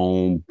your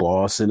own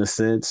boss in a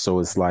sense. So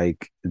it's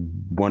like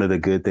one of the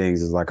good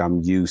things is like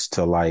I'm used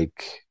to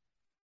like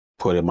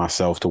putting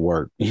myself to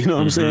work. You know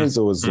what I'm Mm-hmm. saying?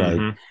 So it's like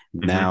Mm-hmm.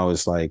 Mm-hmm. now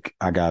it's like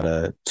I got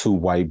two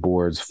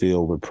whiteboards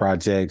filled with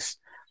projects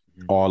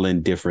all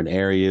in different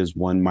areas.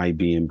 One might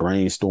be in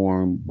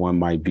brainstorm, one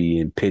might be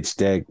in pitch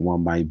deck,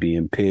 one might be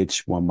in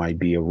pitch, one might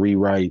be a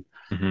rewrite.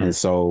 Mm-hmm. And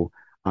so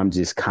I'm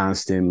just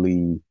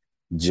constantly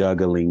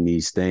juggling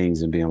these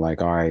things and being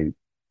like, all right,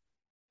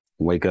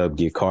 wake up,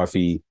 get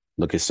coffee,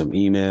 look at some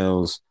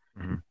emails,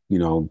 Mm-hmm. you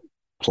know,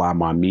 plot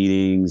my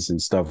meetings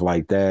and stuff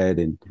like that.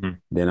 And Mm-hmm.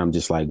 then I'm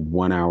just like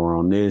 1 hour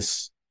on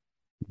this,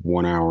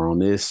 1 hour on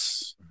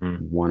this,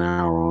 Mm-hmm. 1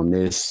 hour on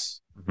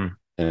this. Mm-hmm.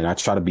 And I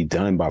try to be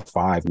done by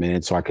 5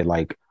 minutes so I could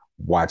like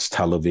watch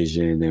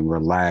television and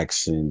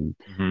relax and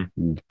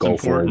Mm-hmm. It's go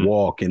for a important.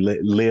 walk and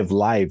live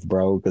life,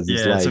 bro. Cause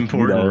it's Yeah, it's like,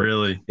 important,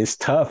 really. it's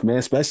tough, man,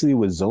 especially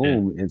with Yeah.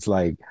 Zoom. It's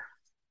like,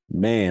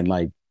 man,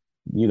 like,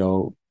 you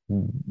know,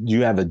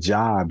 you have a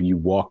job, you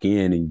walk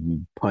in and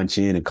you punch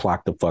in and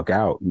clock the fuck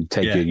out. You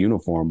take your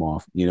uniform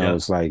off. You know,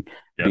 it's like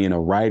being a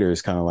writer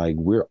is kind of like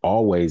we're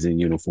always in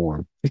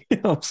uniform. You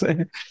know what I'm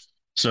saying?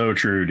 So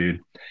true,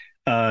 dude.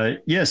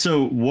 Yeah.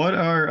 So what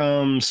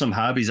are some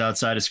hobbies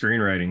outside of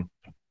screenwriting?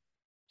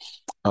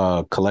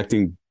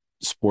 Collecting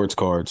sports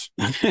cards.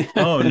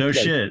 Oh, no Like,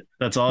 shit.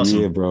 That's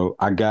awesome. yeah, bro.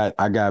 I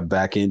got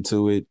back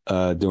into it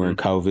during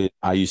COVID.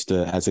 I used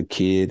to, as a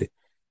kid,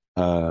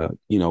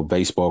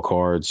 baseball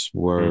cards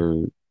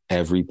were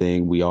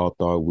everything. We all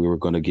thought we were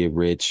going to get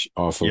rich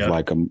off of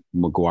like a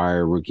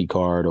McGuire rookie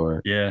card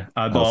or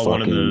I bought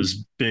one of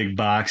those big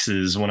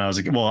boxes when I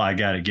was well, I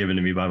got it given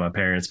to me by my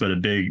parents, but a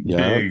big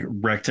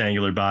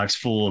rectangular box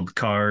full of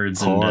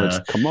cards.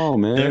 And come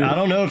on, man. I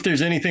don't know if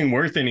there's anything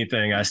worth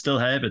anything. I still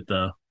have it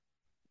though.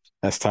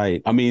 That's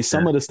tight. I mean,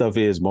 some of the stuff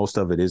is, most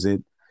of it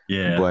isn't.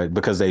 Yeah. But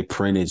because they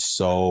printed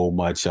so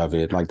much of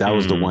it, like that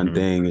was the one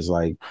thing is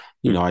like,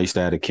 I used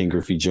to have a King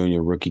Griffey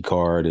Jr. rookie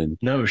card and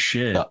no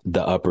shit,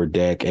 the Upper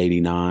Deck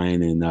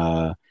 89. And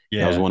that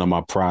was one of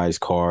my prize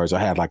cards. I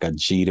had like a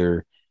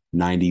Jeter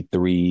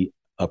 93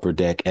 Upper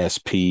Deck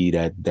SP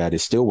that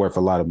is still worth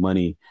a lot of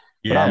money.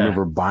 But I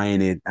remember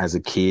buying it as a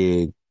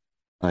kid,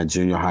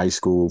 junior high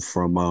school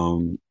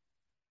from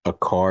a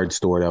card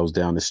store that was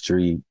down the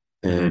street.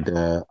 And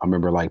I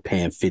remember like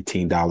paying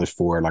 $15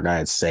 for it. Like I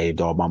had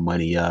saved all my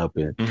money up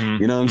and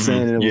you know what I'm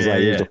saying? And it was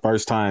it was the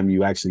first time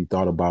you actually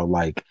thought about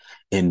like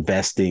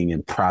investing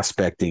and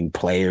prospecting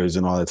players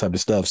and all that type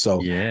of stuff. So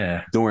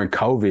during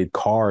COVID,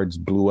 cards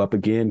blew up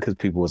again because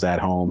people was at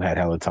home, had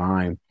hella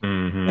time.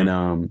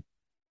 And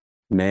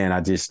man,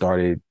 I just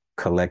started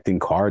collecting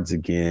cards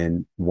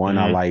again. One,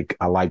 I like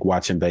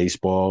watching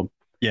baseball.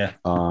 Yeah.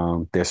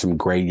 There's some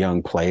great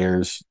young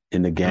players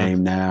in the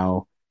game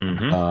now.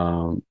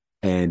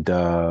 And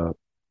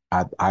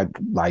I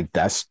like,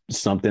 that's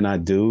something I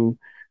do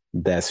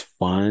that's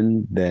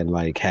fun, that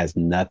like has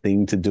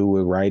nothing to do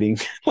with writing.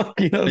 Like,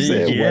 you know what I'm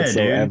saying?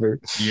 Whatsoever.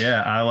 Dude.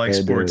 Yeah, I like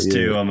sports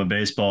too. I'm a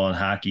baseball and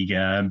hockey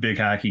guy. I'm a big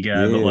hockey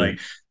guy, but like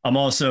I'm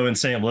also in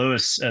St.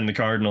 Louis, and the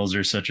Cardinals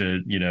are such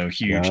a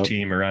huge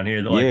team around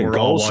here that like we're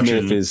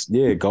Goldsmith all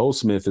watching.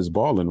 Goldsmith is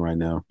balling right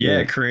now.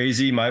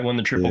 Crazy. Might win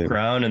the Triple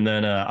Crown, and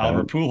then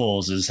Albert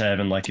Pujols is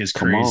having like his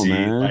crazy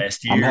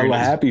last year. I'm hella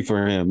happy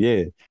for him.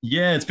 Yeah,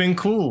 it's been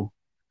cool.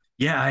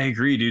 Yeah, I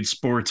agree, dude.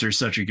 Sports are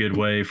such a good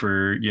way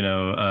for,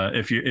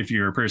 if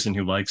you're a person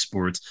who likes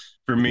sports.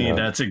 For me,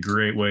 that's a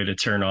great way to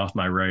turn off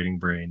my writing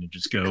brain and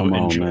just go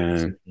enjoy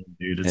it,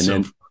 dude. It's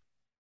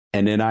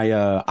and then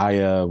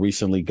I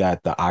recently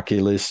got the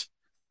Oculus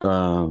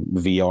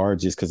VR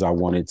just because I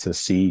wanted to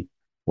see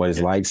what it's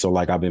like. So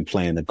like I've been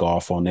playing the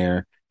golf on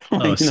there. You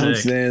know what I'm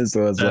saying?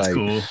 So it's that's like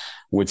cool.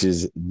 Which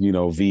is,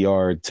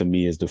 VR to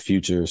me is the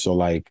future. So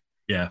like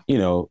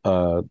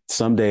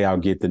someday I'll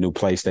get the new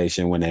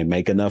PlayStation when they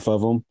make enough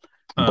of them.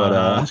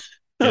 But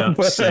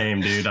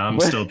same, dude. I'm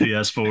still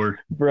PS4.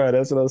 Bro,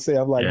 that's what I'm saying.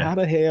 I'm like, how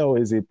the hell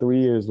is it 3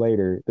 years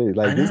later?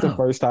 Like, this is the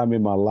first time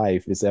in my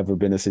life it's ever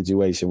been a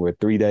situation where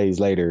 3 days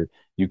later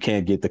you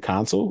can't get the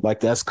console. Like,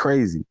 that's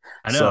crazy.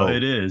 I know,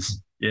 it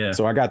is. Yeah.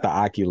 So I got the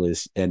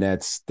Oculus, and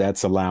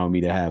that's allowing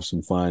me to have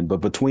some fun. But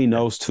between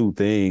those two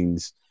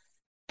things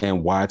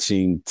and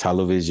watching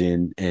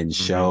television and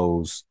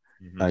shows,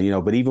 but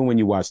even when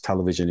you watch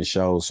television and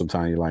shows,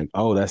 sometimes you're like,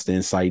 oh, that's the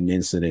inciting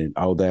incident.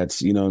 Oh, that's,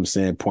 you know what I'm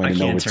saying, point of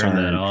no return. Turn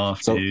that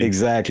off, so dude.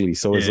 Exactly.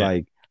 So it's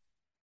like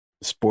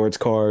sports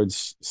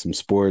cards, some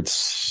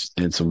sports,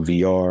 and some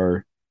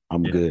VR.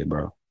 I'm good,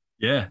 bro.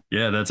 Yeah.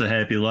 That's a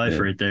happy life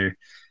right there.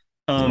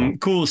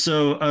 Cool.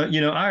 So,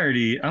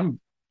 I'm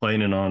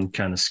planning on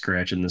kind of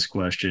scratching this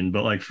question,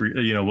 but like for,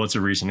 what's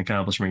a recent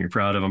accomplishment you're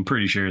proud of? I'm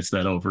pretty sure it's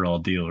that overall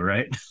deal,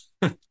 right?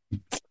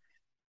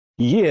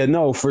 Yeah,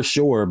 no, for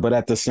sure. But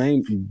at the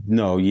same,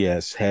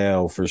 yes,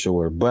 hell for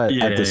sure. But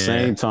at the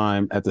same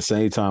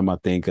time, I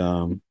think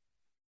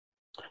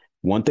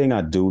one thing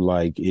I do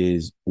like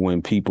is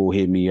when people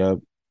hit me up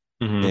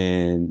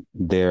and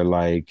they're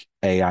like,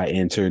 hey, I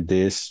entered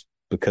this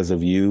because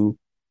of you.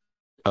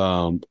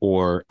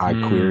 Or I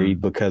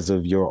queried because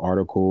of your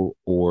article,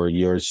 or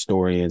your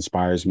story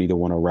inspires me to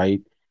want to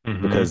write,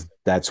 because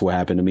that's what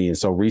happened to me. And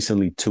so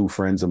recently, 2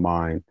 friends of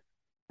mine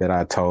that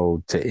I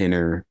told to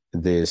enter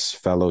this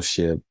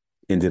fellowship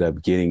ended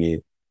up getting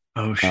it.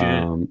 Oh shit.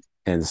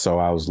 And so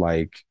I was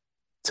like,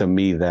 to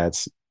me,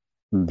 that's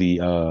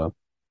the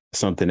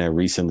something that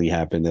recently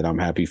happened that I'm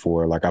happy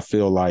for. Like, I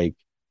feel like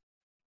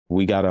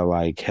we gotta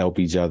like help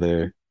each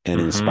other and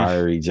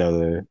inspire each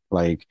other.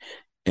 Like,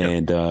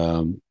 and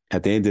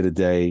at the end of the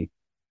day,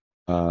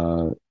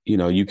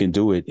 you can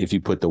do it if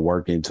you put the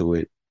work into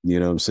it, you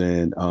know what I'm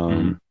saying?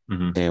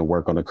 And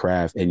work on the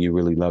craft and you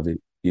really love it.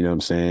 You know what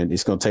I'm saying?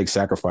 It's going to take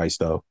sacrifice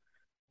though.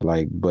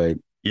 Like, but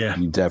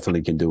you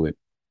definitely can do it.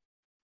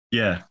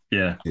 Yeah,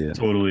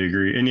 totally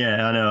agree. And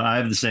I know I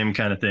have the same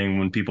kind of thing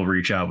when people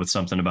reach out with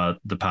something about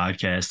the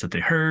podcast that they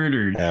heard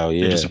or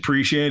they just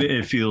appreciate it.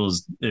 It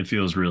feels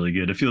really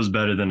good. It feels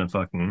better than a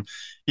fucking,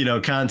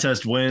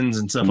 contest wins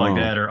and stuff like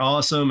that are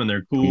awesome and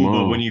they're cool.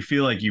 But when you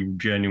feel like you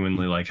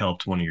genuinely like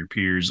helped one of your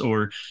peers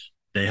or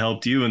they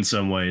helped you in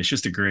some way. It's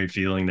just a great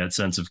feeling, that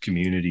sense of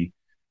community.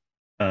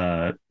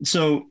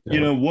 So you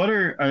Yeah.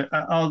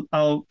 know,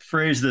 I'll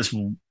phrase this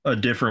a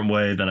different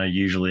way than I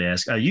usually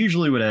ask. I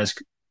usually would ask,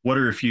 what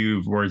are a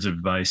few words of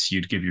advice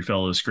you'd give your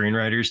fellow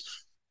screenwriters,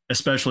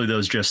 especially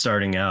those just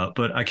starting out?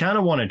 But I kind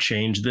of want to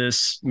change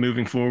this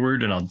moving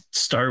forward, and I'll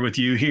start with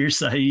you here,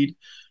 Saeed.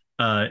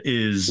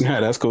 Is Yeah,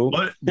 that's cool.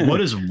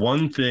 what is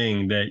one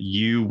thing that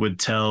you would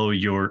tell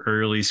your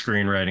early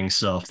screenwriting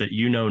self that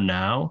you know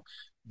now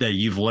that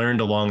you've learned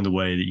along the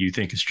way that you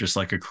think is just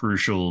like a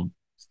crucial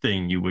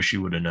thing you wish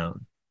you would have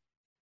known?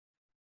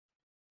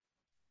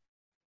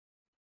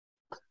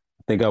 I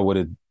think I would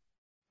have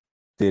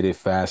did it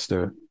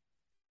faster.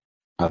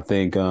 I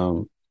think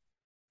and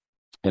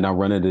I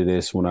run into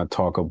this when I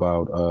talk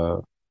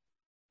about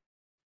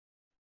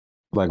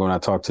like when I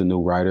talk to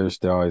new writers,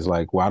 they're always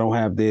like, well, I don't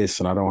have this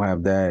and I don't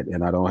have that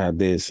and I don't have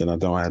this and I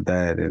don't have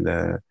that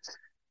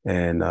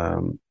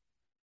and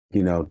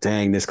you know,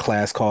 dang, this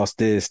class cost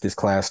this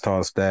class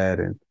cost that,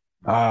 and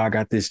I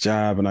got this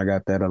job and I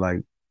got that.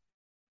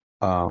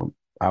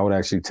 I would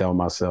actually tell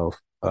myself,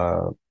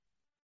 do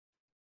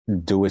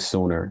it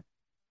sooner.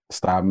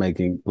 Stop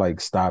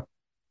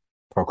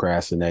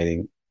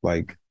procrastinating,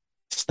 like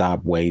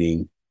stop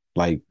waiting,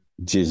 like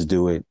just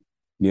do it.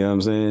 You know what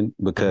I'm saying?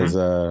 Because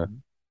Mm-hmm.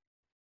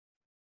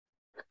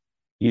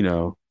 you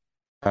know,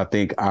 I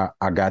think I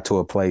got to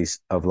a place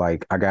of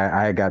like I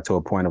got to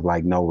a point of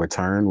like no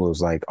return. Where it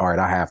was like, all right,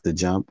 I have to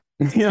jump.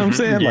 You know what I'm Mm-hmm.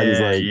 saying? Like it's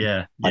Yeah,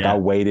 yeah, like I yeah.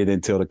 waited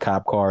until the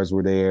cop cars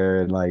were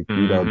there and like,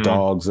 you know, Mm-hmm.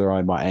 dogs are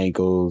on my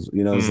ankles.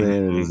 You know what I'm saying?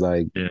 And Mm-hmm. it's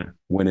like Yeah.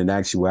 when in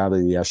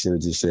actuality I should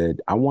have just said,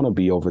 I want to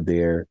be over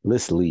there.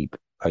 Let's sleep.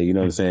 You know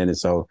what I'm Mm-hmm. saying? And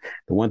so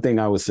the one thing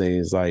I would say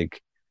is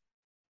like,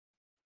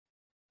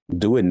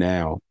 do it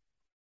now.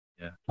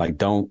 Yeah. Like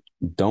don't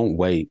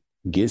wait.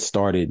 Get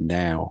started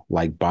now.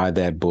 Like buy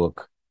that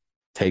book,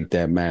 take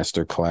that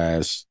master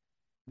class,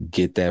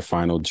 get that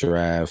final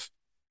draft,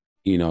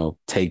 you know,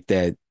 take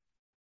that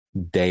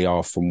day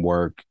off from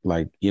work.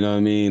 Like, you know what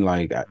I mean?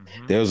 Like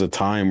Mm-hmm. there was a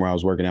time where I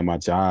was working at my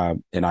job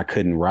and I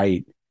couldn't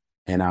write.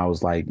 And I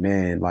was like,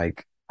 man,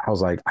 like I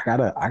was like, I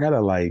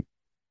gotta like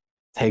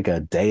take a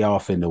day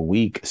off in the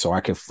week so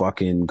I can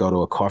fucking go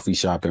to a coffee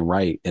shop and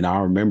write. And I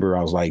remember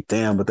I was like,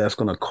 damn, but that's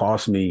gonna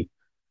cost me,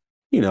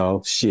 you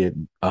know, shit,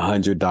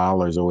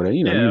 $100 or whatever.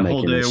 You know, you Yeah, a whole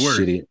making a day of work.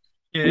 shitty,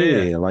 Yeah,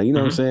 yeah. yeah, like you know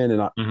what I'm Mm-hmm. saying.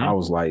 And I Mm-hmm.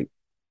 was like,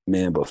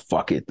 man, but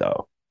fuck it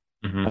though.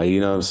 Mm-hmm. You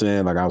know what I'm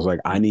saying? Like I was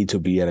like, I need to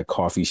be at a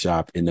coffee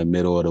shop in the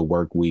middle of the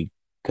work week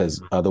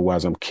because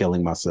otherwise I'm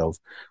killing myself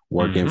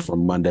working Mm-hmm.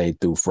 from Monday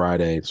through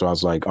Friday. So I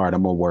was like, all right,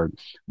 I'm gonna work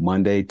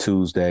Monday,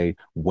 Tuesday,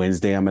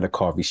 Wednesday, I'm at a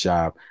coffee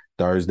shop.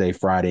 Thursday,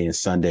 Friday, and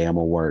Sunday, I'm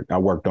gonna work. I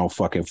worked on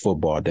fucking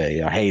football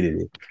day. I hated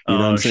it. You know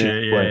what I'm Oh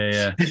saying? shit. But Yeah,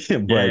 yeah, yeah. Yeah,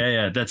 but yeah,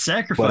 yeah. That's but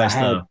sacrifice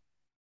though.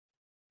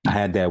 I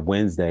had that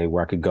Wednesday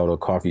where I could go to a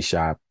coffee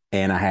shop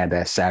and I had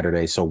that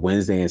Saturday. So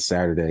Wednesday and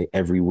Saturday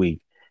every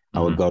week,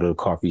 I would Mm-hmm. go to the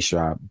coffee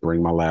shop,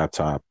 bring my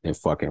laptop and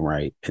fucking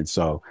write. And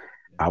so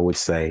I would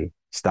say,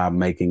 stop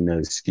making the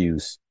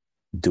excuse,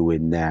 do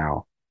it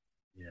now.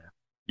 Yeah.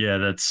 Yeah,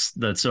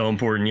 that's so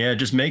important. Yeah,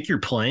 just make your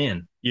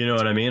plan. You know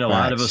what I mean? A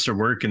lot of us Facts. are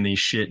working these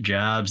shit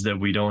jobs that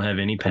we don't have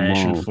any Come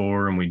passion on.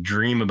 for, and we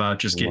dream about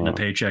just Come getting a on.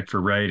 paycheck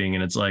for writing.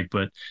 And it's like,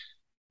 but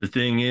the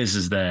thing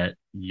is that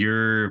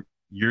you're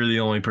the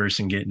only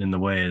person getting in the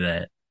way of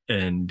that.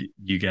 And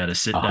you gotta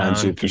sit down,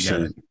 you gotta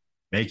 100%.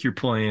 make your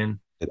plan.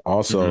 It Mm-hmm.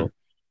 also,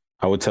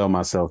 I would tell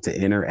myself to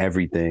enter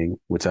everything,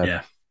 which I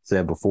Yeah.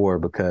 said before,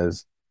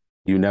 because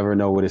you never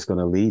know what it's going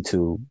to lead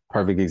to.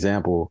 Perfect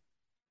example.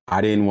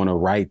 I didn't want to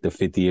write the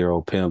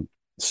 50-year-old pimp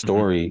Mm-hmm.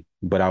 story,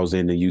 but I was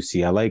in the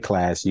UCLA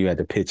class. You had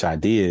to pitch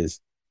ideas.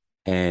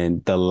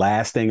 And the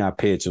last thing I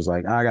pitched was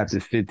like, I got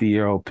this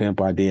 50-year-old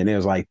pimp idea. And it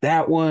was like,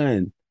 that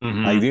one. Like,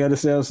 Mm-hmm. do you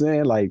understand what I'm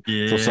saying? Like, so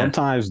Yeah.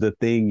 sometimes the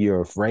thing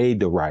you're afraid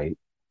to write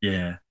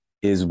Yeah.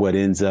 is what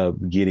ends up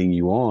getting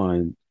you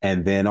on.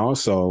 And then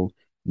also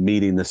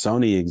meeting the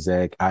Sony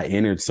exec, I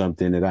entered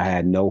something that I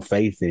had no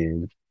faith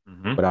in,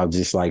 Mm-hmm. but I was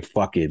just like,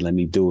 fuck it, let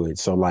me do it.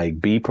 So like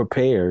be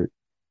prepared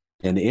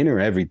and enter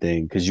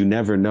everything because you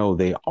never know.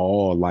 They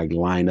all like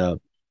line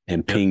up and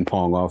Yep. ping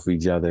pong off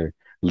each other,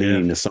 Yeah.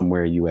 leading to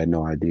somewhere you had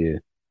no idea.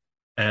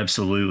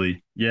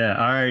 Absolutely. Yeah.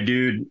 All right,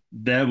 dude.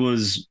 That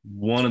was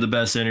one of the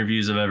best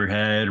interviews I've ever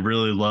had.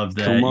 Really love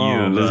Come that. You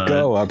on, have, let's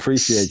go. I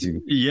appreciate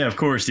you. yeah, of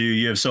course, dude.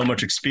 You have so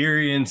much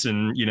experience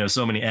and,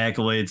 so many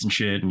accolades and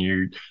shit, and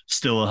you're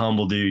still a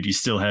humble dude. You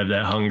still have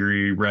that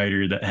hungry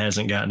writer that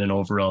hasn't gotten an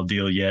overall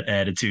deal yet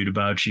attitude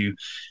about you.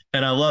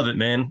 And I love it,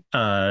 man.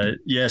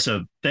 Yeah.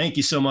 So thank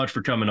you so much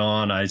for coming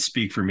on. I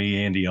speak for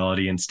me and the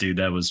audience, dude.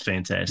 That was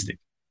fantastic.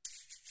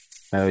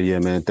 Hell yeah,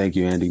 man. Thank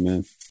you, Andy,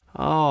 man.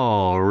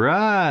 All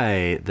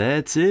right,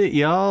 that's it,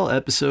 y'all.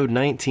 Episode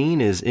 19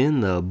 is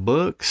in the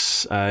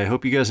books. I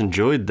hope you guys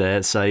enjoyed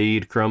that.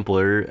 Saeed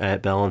Crumpler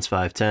at Balance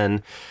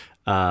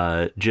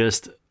 510.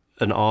 Just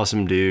an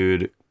awesome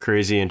dude,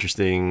 crazy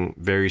interesting,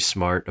 very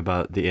smart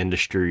about the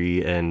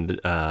industry. And,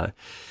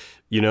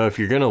 if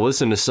you're going to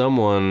listen to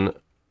someone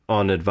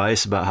on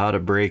advice about how to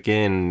break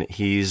in,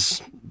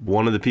 he's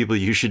one of the people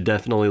you should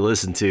definitely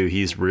listen to.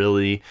 He's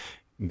really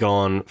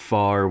gone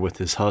far with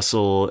his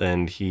hustle,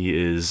 and he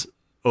is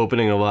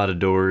opening a lot of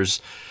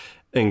doors.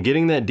 And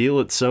getting that deal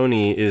at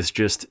Sony is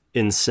just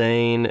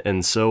insane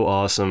and so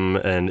awesome,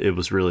 and it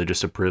was really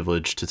just a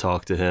privilege to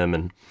talk to him.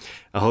 And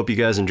I hope you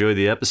guys enjoyed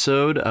the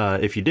episode.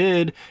 If you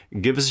did,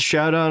 give us a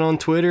shout out on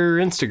Twitter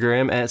or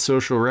Instagram at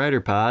Social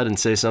Writer Pod and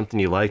say something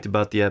you liked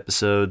about the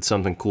episode,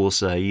 something cool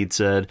Saeed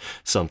said,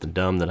 something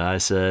dumb that I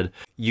said.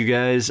 You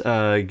guys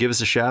give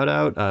us a shout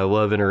out. I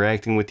love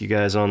interacting with you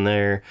guys on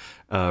there.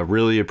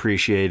 Really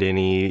appreciate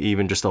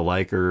even just a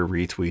like or a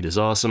retweet is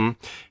awesome.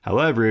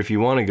 However, if you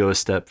want to go a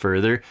step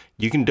further,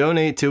 you can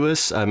donate to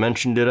us. I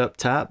mentioned it up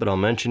top, but I'll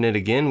mention it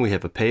again. We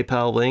have a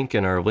PayPal link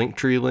and our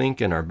Linktree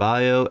link in our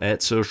bio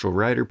at Social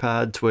Writer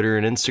Pod, Twitter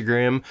and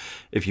Instagram.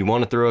 If you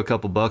want to throw a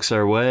couple bucks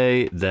our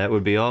way, that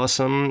would be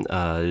awesome.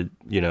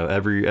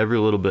 Every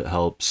little bit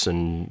helps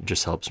and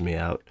just helps me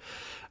out.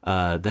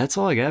 That's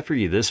all I got for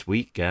you this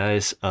week,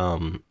 guys.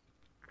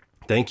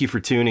 Thank you for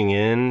tuning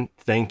in.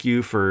 Thank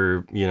you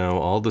for,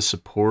 all the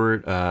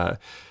support.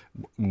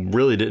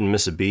 Really didn't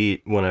miss a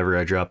beat whenever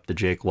I dropped the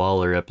Jake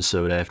Waller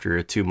episode after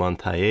a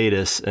 2-month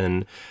hiatus.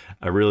 And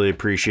I really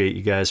appreciate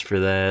you guys for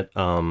that.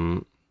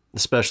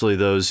 Especially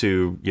those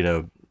who,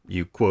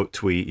 you quote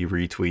tweet, you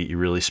retweet, you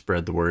really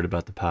spread the word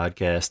about the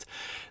podcast.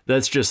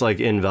 That's just like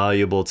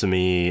invaluable to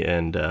me.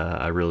 And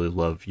I really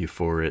love you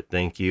for it.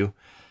 Thank you.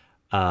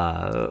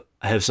 I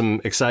have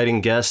some exciting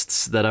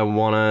guests that I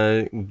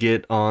want to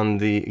get in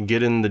the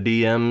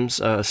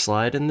DMs,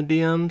 slide in the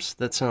DMs.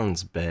 That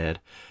sounds bad.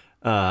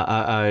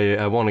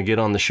 I want to get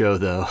on the show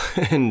though,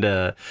 and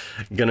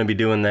gonna be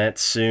doing that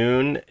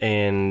soon.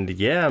 And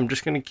yeah, I'm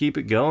just gonna keep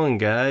it going,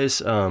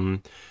 guys. I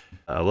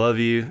love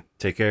you.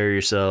 Take care of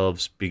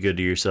yourselves. Be good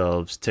to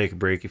yourselves. Take a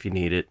break if you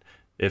need it.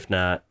 If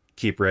not,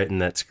 keep writing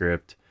that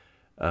script.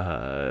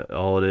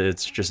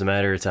 It's just a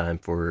matter of time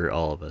for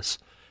all of us.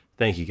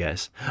 Thank you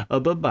guys.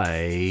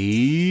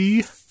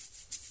 Bye-bye.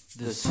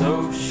 The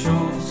social